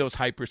than those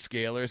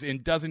hyperscalers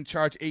and doesn't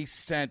charge a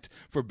cent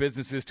for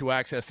businesses to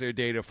access their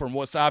data. From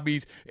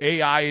Wasabi's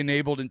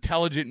AI-enabled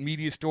intelligent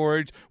media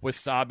storage,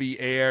 Wasabi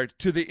Air,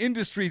 to the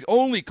industry's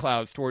only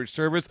cloud storage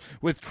service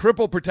with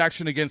triple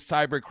protection against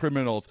cyber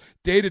criminals,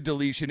 data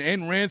deletion,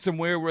 and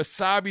ransomware,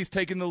 Wasabi's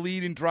taken the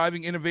lead in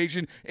driving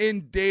innovation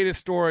in data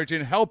storage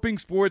and helping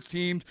sports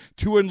teams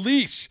to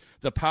unleash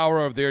the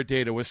power of their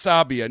data.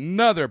 Wasabi,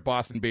 another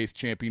Boston-based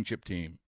championship team.